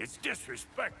 It's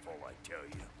disrespectful, I tell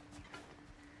you.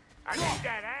 I need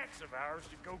that axe of ours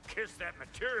to go kiss that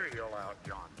material out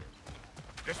yonder.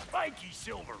 The spiky,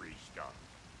 silvery stuff.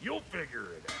 You'll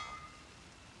figure it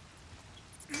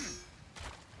out.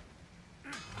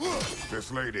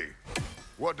 This lady,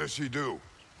 what does she do?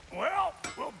 Well,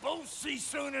 we'll both see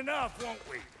soon enough, won't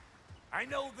we? I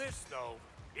know this, though.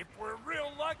 If we're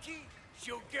real lucky,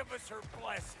 she'll give us her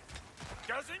blessing.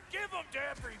 Doesn't give them to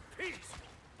every piece,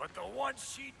 but the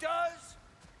ones she does,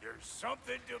 there's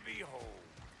something to behold.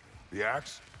 The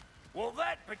axe? Well,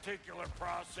 that particular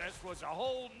process was a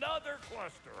whole nother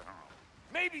cluster, huh?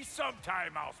 Maybe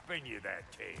sometime I'll spin you that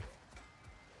tale.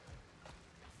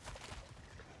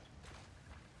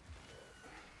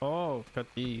 Oh, cut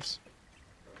these.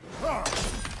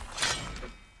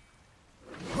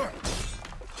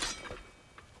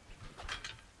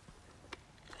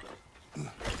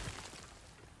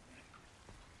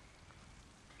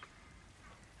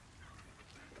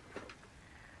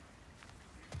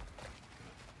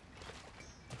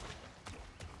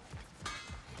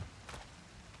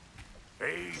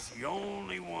 Faye's the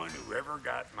only one who ever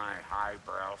got my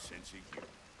highbrow sense of humor.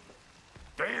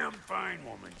 Damn fine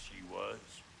woman she was.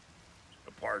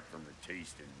 Apart from her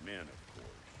taste in men, of course.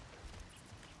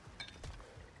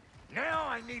 Now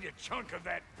I need a chunk of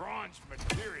that bronze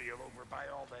material over by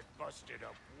all that busted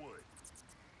up wood.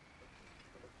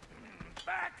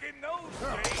 Back in those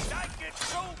days, I'd get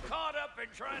so caught up in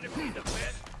trying to be the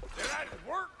best that I'd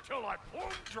work till I plumb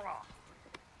dropped.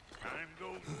 Time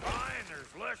goes by and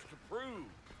there's less to prove.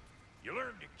 You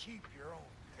learn to keep your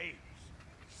own pace.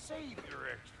 Save your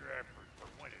extra effort for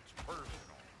when it's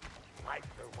personal. Like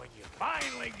the when you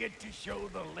finally get to show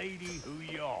the lady who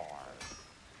you are.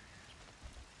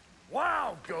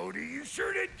 Wow, Cody, you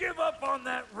sure did give up on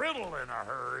that riddle in a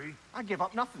hurry. I give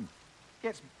up nothing.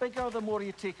 Gets bigger the more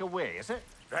you take away, is it?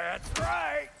 That's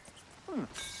right.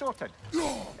 Sorted.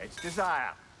 It's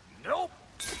desire. Nope.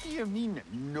 What do you mean,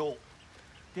 no?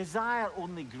 Desire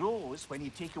only grows when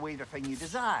you take away the thing you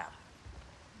desire.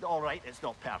 All right, it's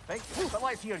not perfect, but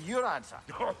let's hear your answer.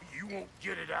 Oh, you won't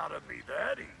get it out of me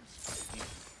that easy.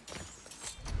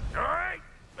 All right,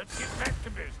 let's get back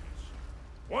to business.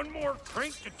 One more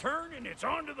crank to turn and it's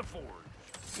on to the forge.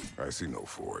 I see no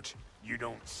forge. You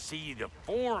don't see the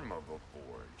form of a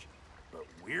forge, but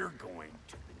we're going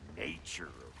to the nature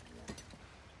of one.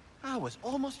 I was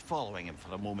almost following him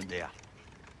for a moment there.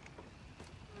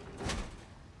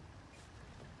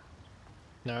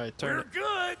 All right, turn We're it.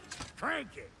 good. Crank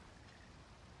it.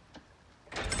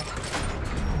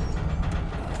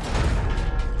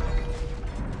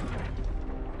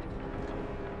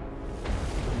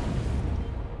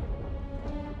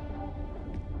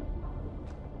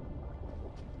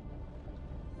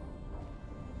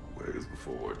 Here's the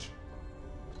forge.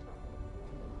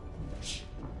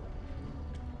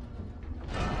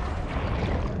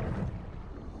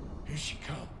 Here she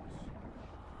comes.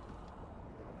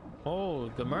 Oh,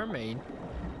 the mermaid.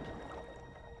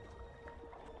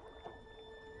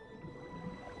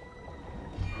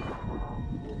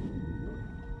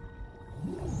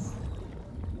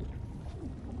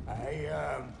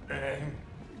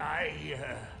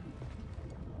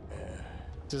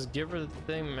 Just give her the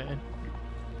thing, man.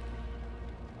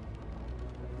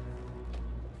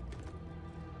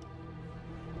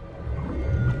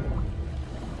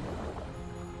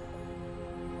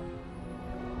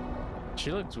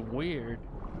 She looks weird.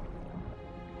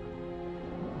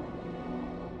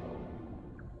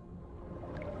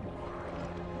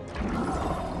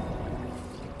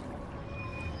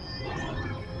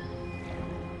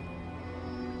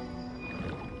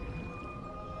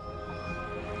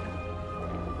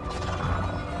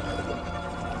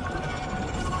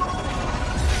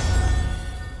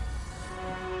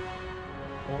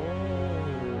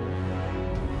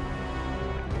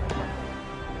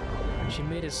 She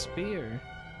made a spear.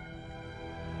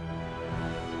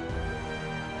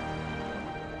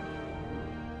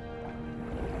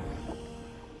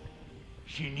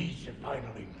 She needs the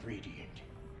final ingredient.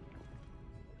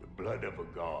 The blood of a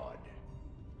god.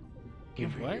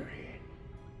 Give her What? your hand.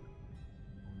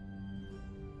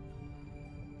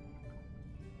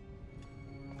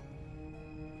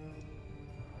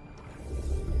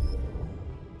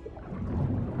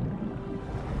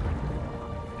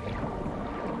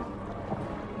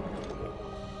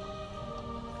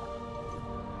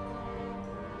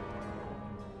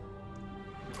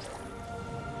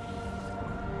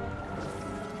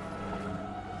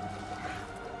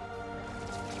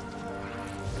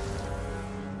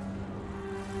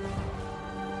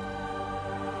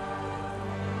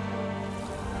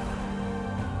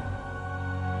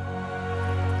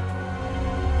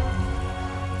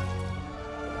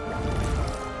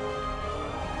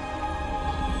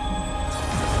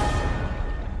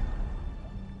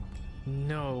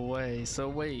 No way. So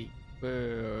wait.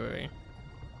 Wait.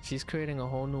 She's creating a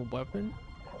whole new weapon?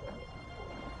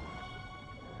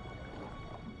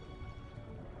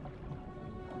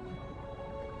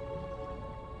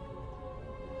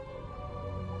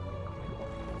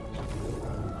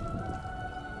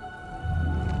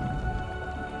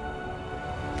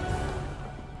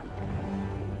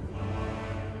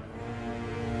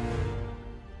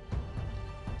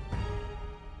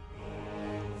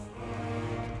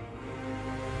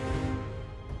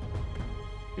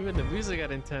 Even the music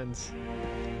got intense.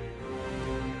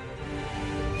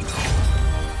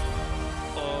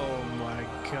 Oh my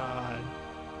god.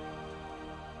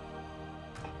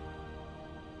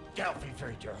 Delphi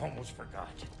Freighter, almost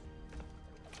forgot.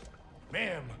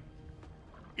 Ma'am,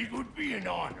 it would be an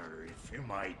honor if you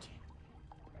might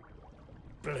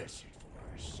bless it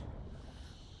for us.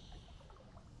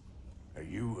 Are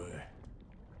you,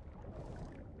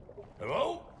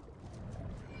 hello?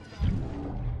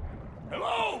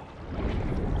 Hello?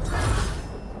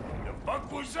 The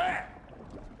fuck was that?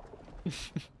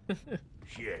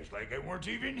 She acts like I weren't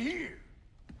even here.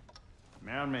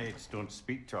 Mermaids don't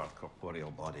speak to our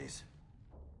corporeal bodies.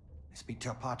 They speak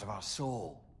to a part of our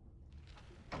soul.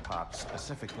 A part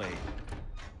specifically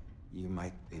you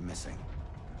might be missing.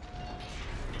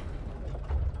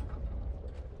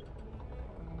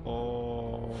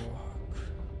 Oh.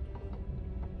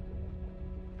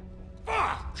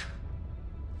 Fuck!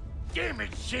 Damn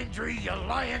it, Sindri, you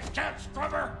lion cat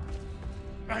scrubber!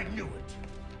 I knew it.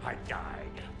 I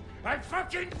died. I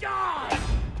fucking died!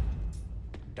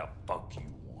 The fuck you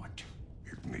want?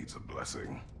 It needs a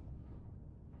blessing.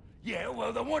 Yeah,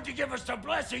 well, the one to give us the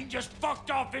blessing just fucked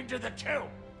off into the tomb.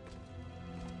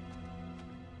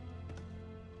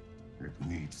 It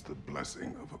needs the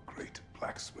blessing of a great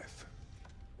blacksmith.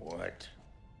 What?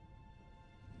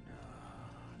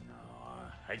 No,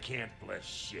 I can't bless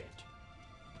shit.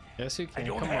 Yes, you I can.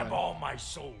 don't Come have on. all my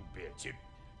soul bits.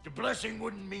 The blessing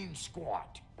wouldn't mean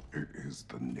squat. It is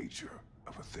the nature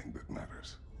of a thing that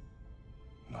matters,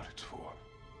 not its form.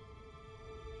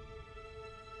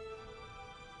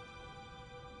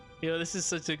 Yo, this is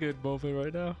such a good moment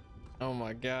right now. Oh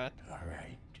my god. All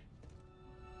right.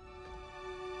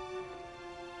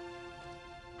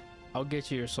 I'll get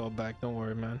you your soul back. Don't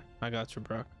worry, man. I got you,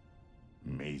 bro.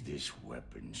 May this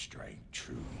weapon strike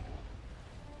true.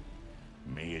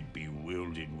 May it be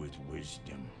wielded with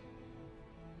wisdom.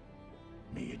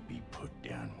 May it be put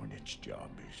down when its job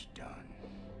is done.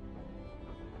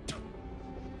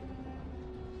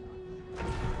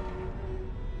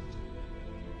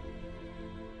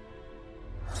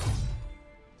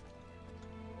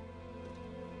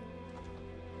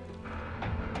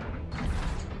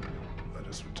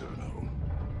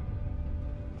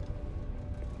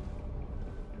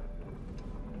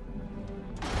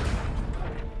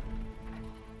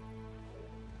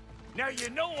 Now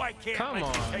you know I can't Come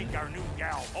let you on. take our new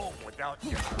gal home without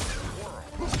giving her the world.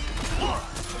 Look,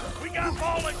 we got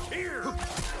volunteers.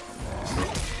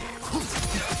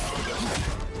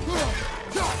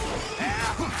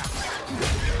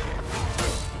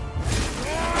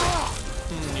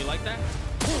 You like that?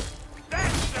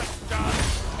 That's the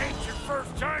stuff. Ain't your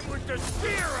first time with the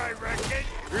spear, I reckon.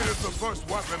 It is the first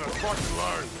weapon a Spartan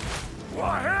learned.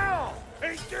 Well, hell!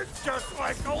 Ain't this just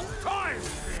like old times?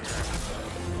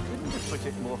 Couldn't have put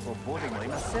it more forebodingly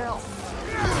myself.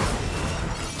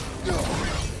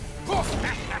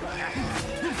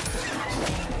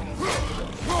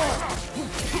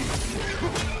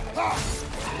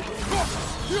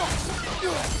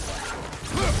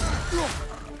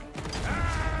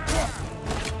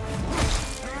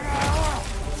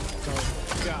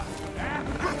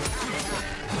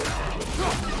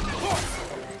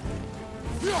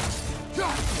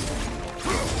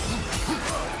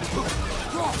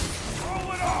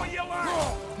 Throw it all you like!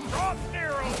 Drop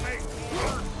narrow, mate!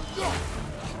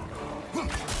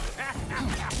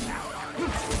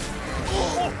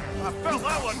 Oh, I felt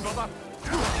that one, brother.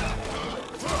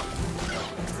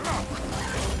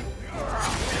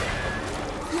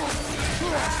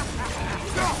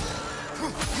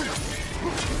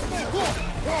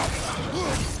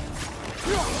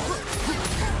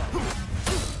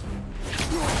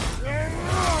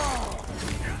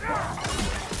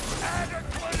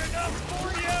 Adequate enough for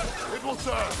you? It will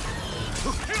serve.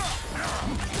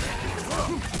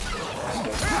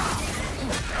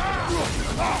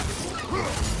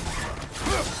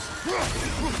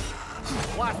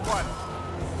 Last one.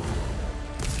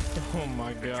 Oh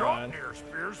my The god. Draupnir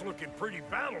spear's looking pretty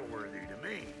battle-worthy to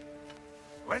me.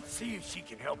 Let's see if she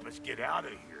can help us get out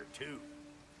of here, too.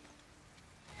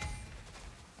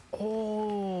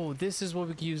 Oh, this is what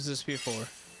we can use this spear for.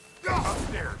 Up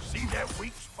there, see that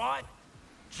weak spot?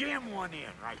 Jam one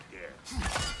in right there.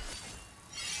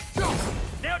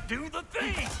 Now do the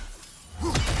thing!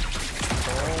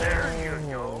 There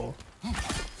you go.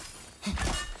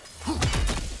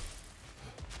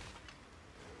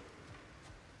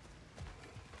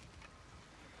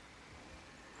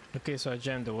 Okay, so I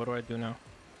jammed it. What do I do now?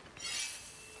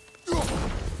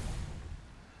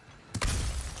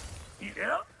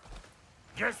 Yep.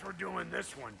 Guess we're doing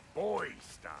this one boy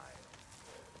style.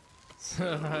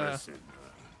 Listen,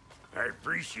 I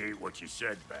appreciate what you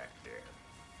said back there.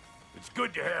 It's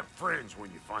good to have friends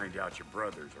when you find out your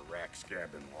brother's a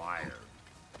rack-scabbing liar.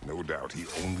 No doubt he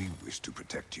only wished to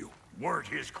protect you. Weren't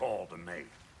his call to make.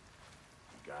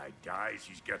 The guy dies,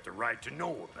 he's got the right to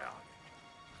know about it.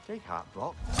 Take heart,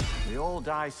 Brock. We all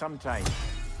die sometime.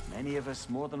 Many of us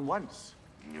more than once.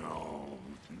 No,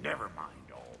 never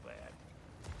mind all that.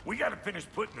 We gotta finish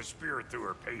putting the spirit through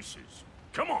her paces.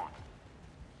 Come on.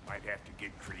 Might have to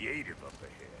get creative up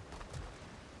ahead.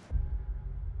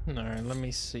 Alright, let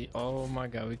me see. Oh my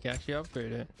god, we can actually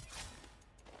upgrade it.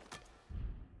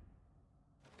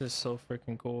 This is so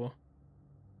freaking cool.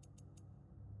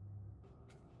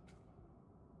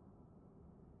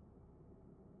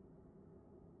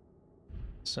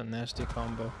 It's a nasty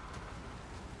combo.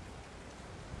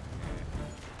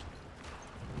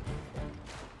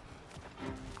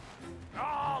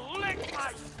 Oh, lick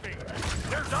my spear!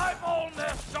 There's eyeball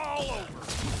nests all over!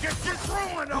 Get your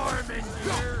throwing arm in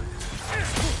here!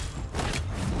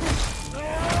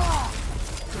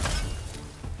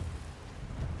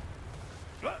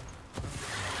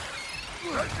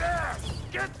 The gas!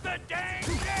 Get the dang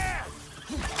gas!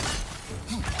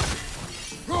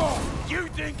 You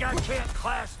think I can't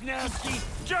class nasty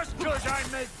just 'cause I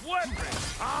make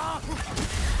weapons, huh?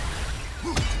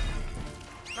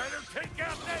 Better take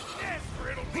out that nest or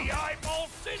it'll be Eyeball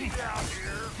City out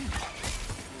here.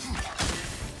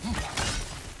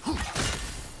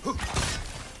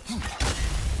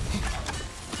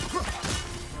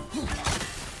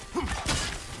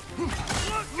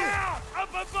 Look out!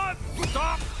 Up above!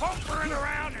 Stop pumpering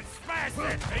around and smash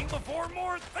that thing before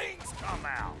more things come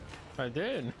out. I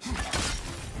did.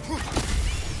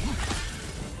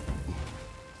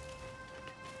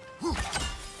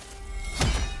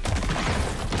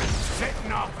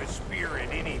 Setting off a spear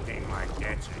in anything like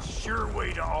that's a sure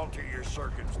way to alter your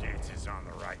circumstances on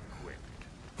the right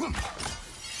equipment.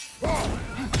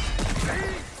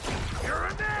 See? You're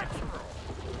a natural!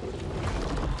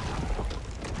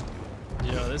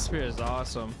 Yo, this spear is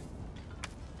awesome.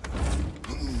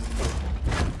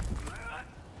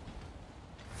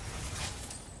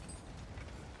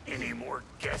 Any more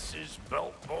guesses,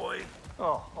 belt boy?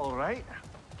 Oh, all right.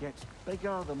 Gets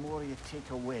bigger the more you take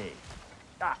away.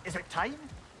 Ah, is it time?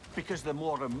 Because the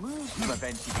more removed from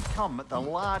events you become, the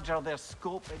larger their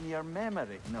scope in your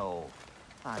memory. No.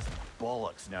 That's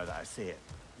bollocks now that I say it.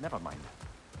 Never mind.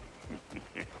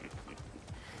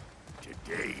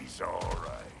 Today's all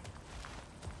right.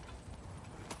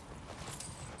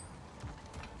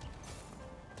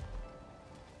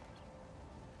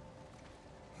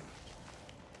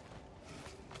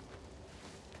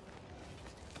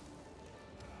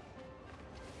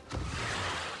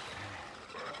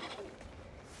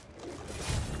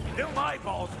 Them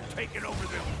eyeballs are taking over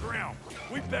them ground.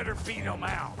 We better beat them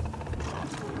out.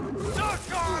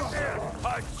 Suck on this,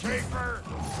 Hut Shaper!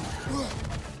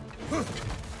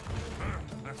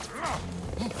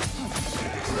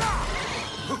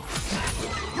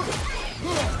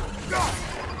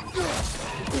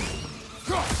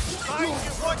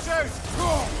 Watch out!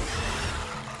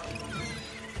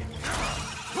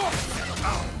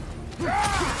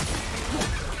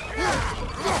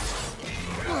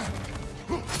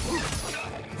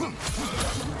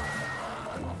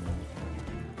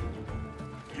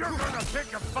 You're gonna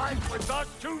pick a fight with us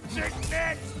two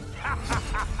dickheads?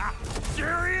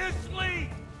 Seriously?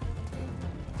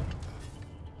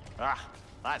 Ah,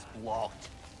 that's blocked.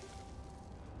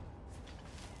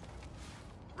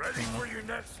 Ready for your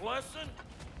next lesson?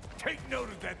 Take note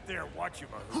of that there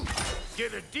whatchamahoot.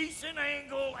 Get a decent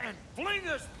angle and fling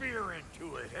a spear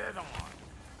into it head on.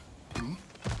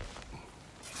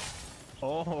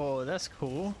 Oh, that's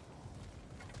cool.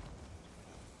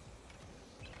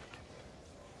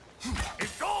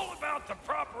 It's all about the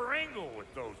proper angle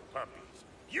with those puppies.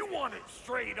 You want it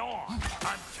straight on.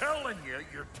 I'm telling you,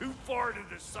 you're too far to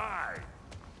the side.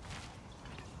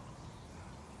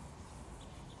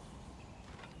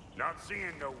 Not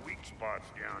seeing no weak spots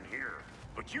down here,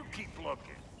 but you keep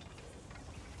looking.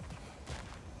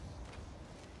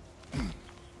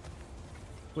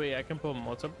 Wait, I can put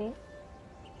multiple?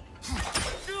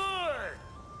 Good!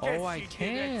 Oh, I Guess you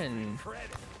did extra can.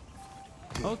 credit.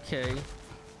 Okay.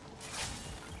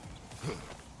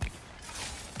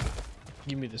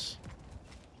 Give me this.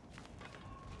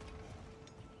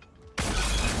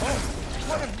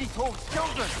 One of these old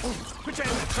children! Put you in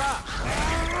the trap!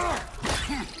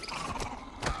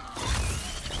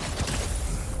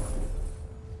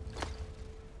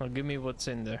 Oh, give me what's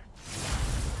in there.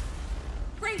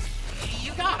 Great!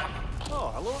 You got him!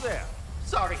 Oh, hello there.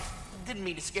 Sorry, didn't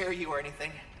mean to scare you or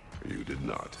anything. You did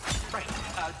not. Right,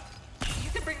 you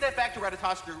can bring that back to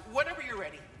Ratatoskru whenever you're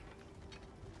ready.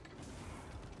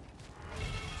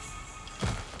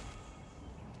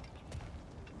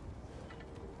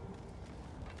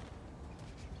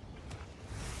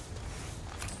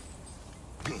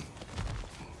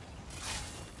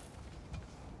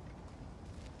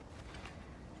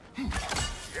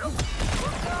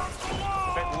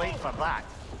 Bit late for that.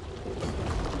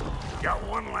 Got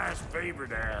one last favor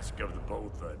to ask of the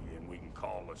both of you, and we can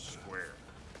call us square.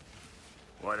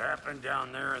 What happened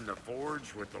down there in the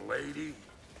forge with the lady?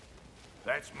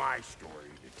 That's my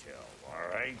story to tell, all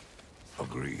right?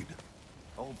 Agreed.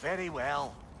 Oh, very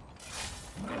well.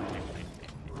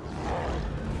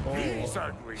 These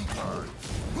ugly birds.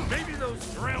 Maybe those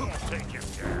drill will take him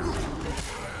down.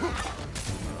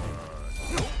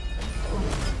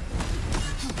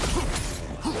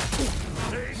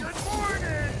 Say good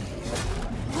morning!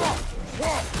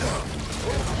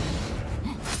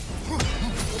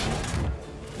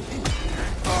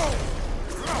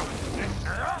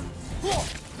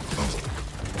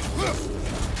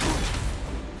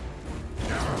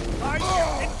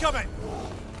 Incoming!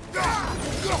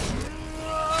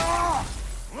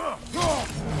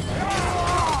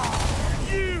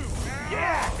 You!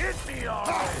 Yeah, hit me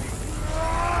already!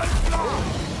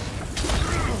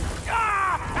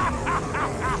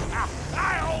 I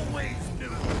always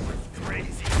knew it was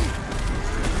crazy.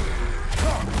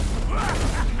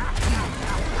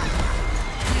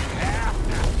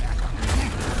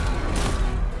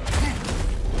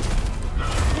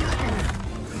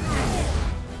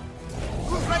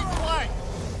 Right flank!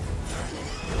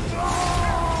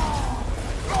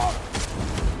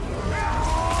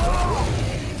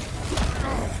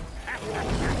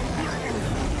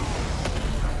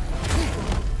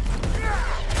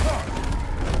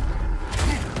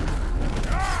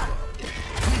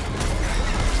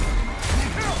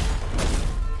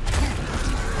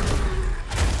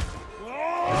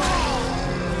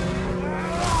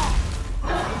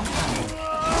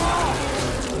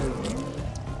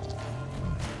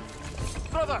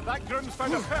 Brother, that groom's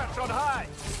found a perch on high.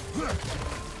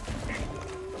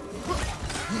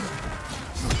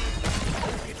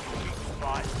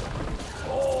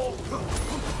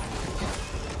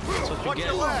 That's what you Watch get.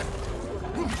 your left.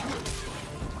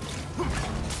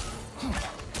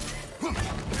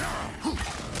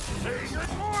 Say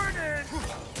good morning!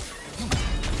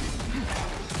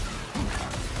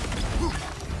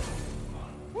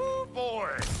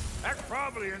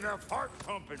 enough heart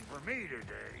pumping for me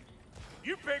today.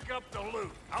 You pick up the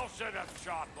loot. I'll set up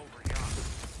shop over yonder.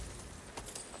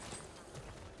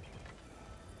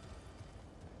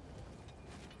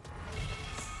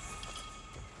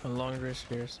 A long range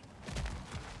spears.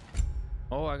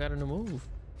 Oh, I got a new move.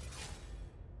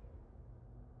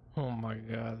 Oh my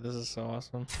god, this is so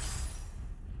awesome.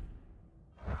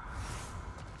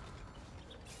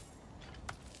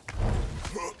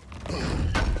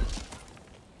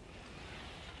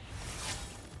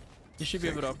 You should be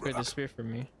able to upgrade the spear for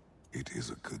me. It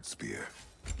is a good spear.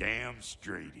 Damn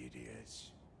straight it is.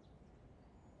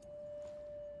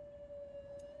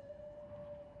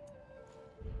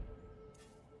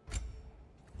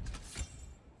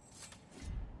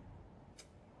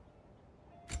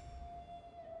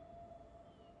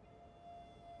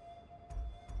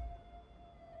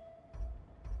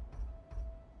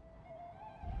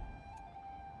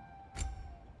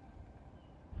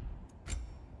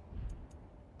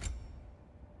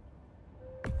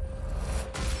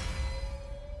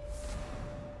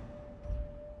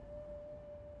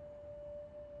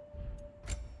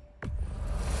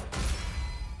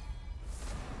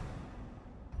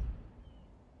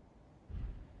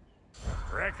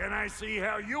 Reckon I see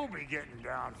how you'll be getting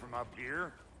down from up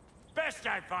here. Best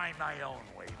I find my own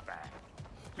way back.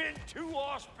 Been too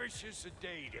auspicious a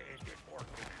day to end it working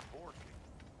and working.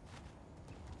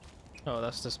 Oh,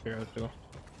 that's the spear too.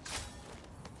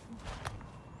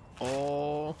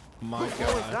 Oh my Oh, is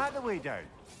god. that the way down?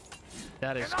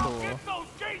 That is And I'll cool. get those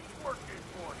gates working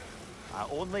for you. I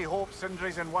only hope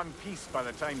Sindri's in one piece by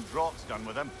the time Drott's done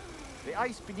with him. The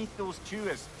ice beneath those two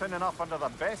is thin enough under the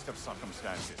best of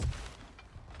circumstances.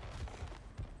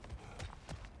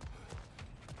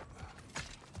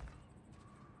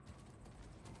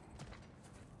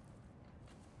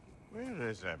 Where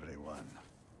is everyone?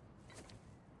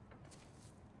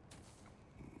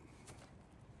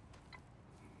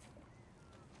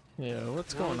 Yeah,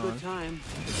 what's Not going a good on? time.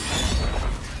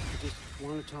 I just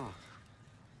want to talk.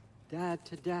 Dad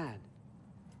to dad.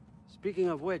 Speaking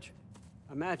of which,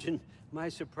 imagine my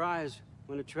surprise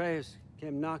when Atreus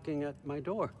came knocking at my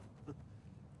door.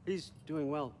 He's doing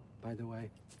well, by the way,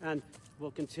 and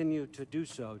will continue to do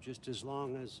so just as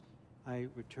long as I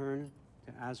return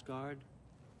to Asgard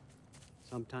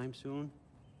sometime soon.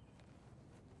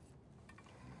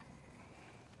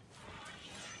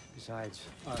 Besides,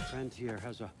 our friend here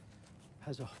has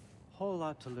a whole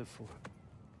lot to live for.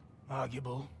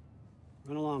 Arguable.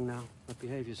 Run along now, but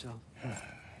behave yourself.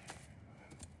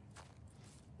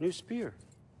 New spear.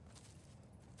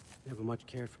 Never much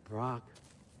cared for Brock.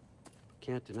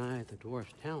 Can't deny the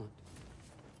dwarf's talent.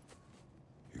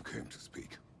 You came to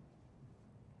speak.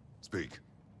 Speak.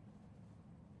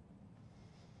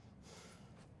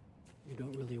 You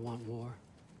don't really want war,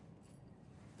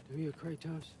 do you,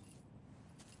 Kratos?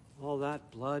 All that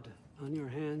blood on your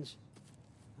hands,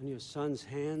 on your son's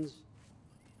hands.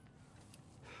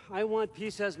 I want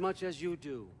peace as much as you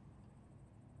do.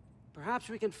 Perhaps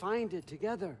we can find it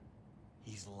together.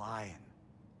 He's lying.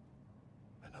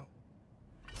 I know.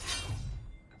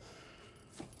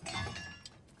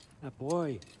 That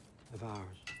boy of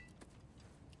ours.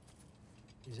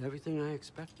 He's everything I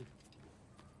expected.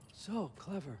 So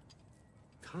clever,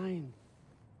 kind.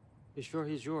 You sure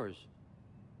he's yours?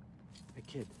 A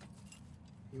kid.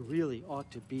 You really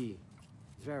ought to be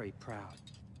very proud.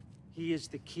 He is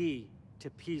the key to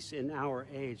peace in our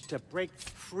age, to break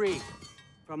free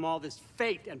from all this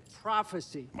fate and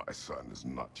prophecy. My son is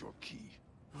not your key.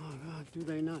 Oh, God, do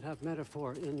they not have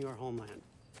metaphor in your homeland?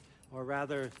 Or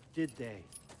rather, did they?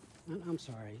 I'm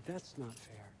sorry, that's not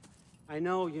fair. I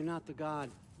know you're not the god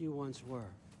you once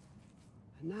were.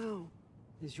 And now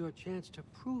is your chance to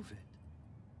prove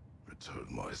it. Return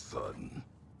my son,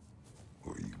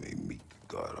 or you may meet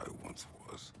the god I once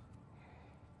was.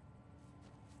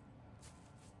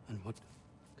 And what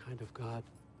kind of god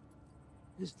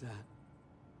is that,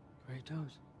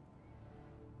 Kratos?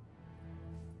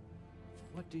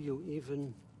 What do you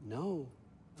even know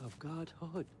of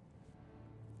godhood?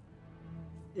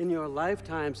 In your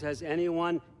lifetimes, has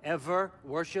anyone ever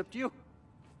worshipped you?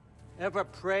 Ever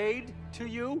prayed to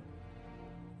you?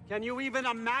 Can you even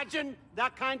imagine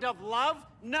that kind of love?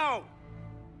 No!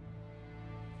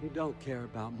 You don't care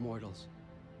about mortals.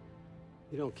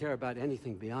 You don't care about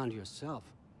anything beyond yourself.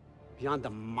 Beyond the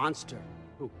monster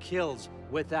who kills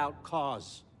without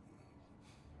cause.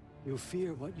 You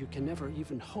fear what you can never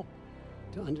even hope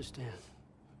to understand.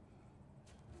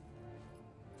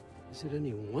 Is it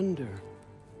any wonder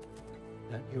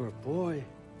that your boy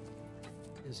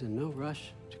is in no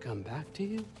rush to come back to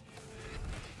you?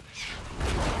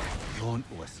 Don't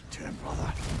listen to him,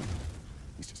 brother.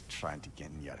 He's just trying to get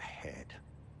in your head.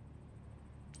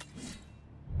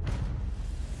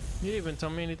 You didn't even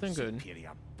tell me anything good.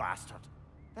 Superior bastard.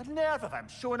 The nerve of him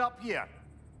showing up here.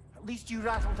 At least you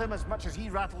rattled him as much as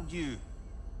he rattled you.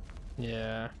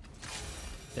 Yeah.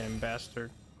 Damn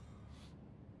bastard.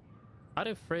 How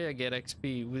did Freya get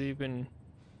XP? We even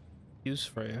use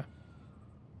Freya.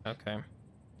 Okay.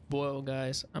 Well,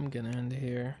 guys, I'm gonna end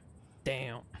here.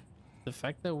 Damn. The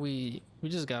fact that we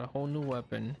just got a whole new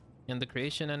weapon and the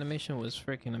creation animation was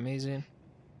freaking amazing.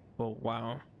 But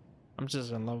wow. I'm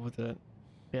just in love with it.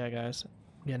 Yeah, guys,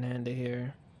 I'm gonna end it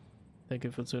here. Thank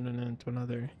you for tuning in to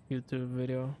another YouTube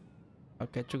video. I'll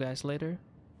catch you guys later.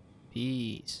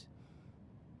 Peace.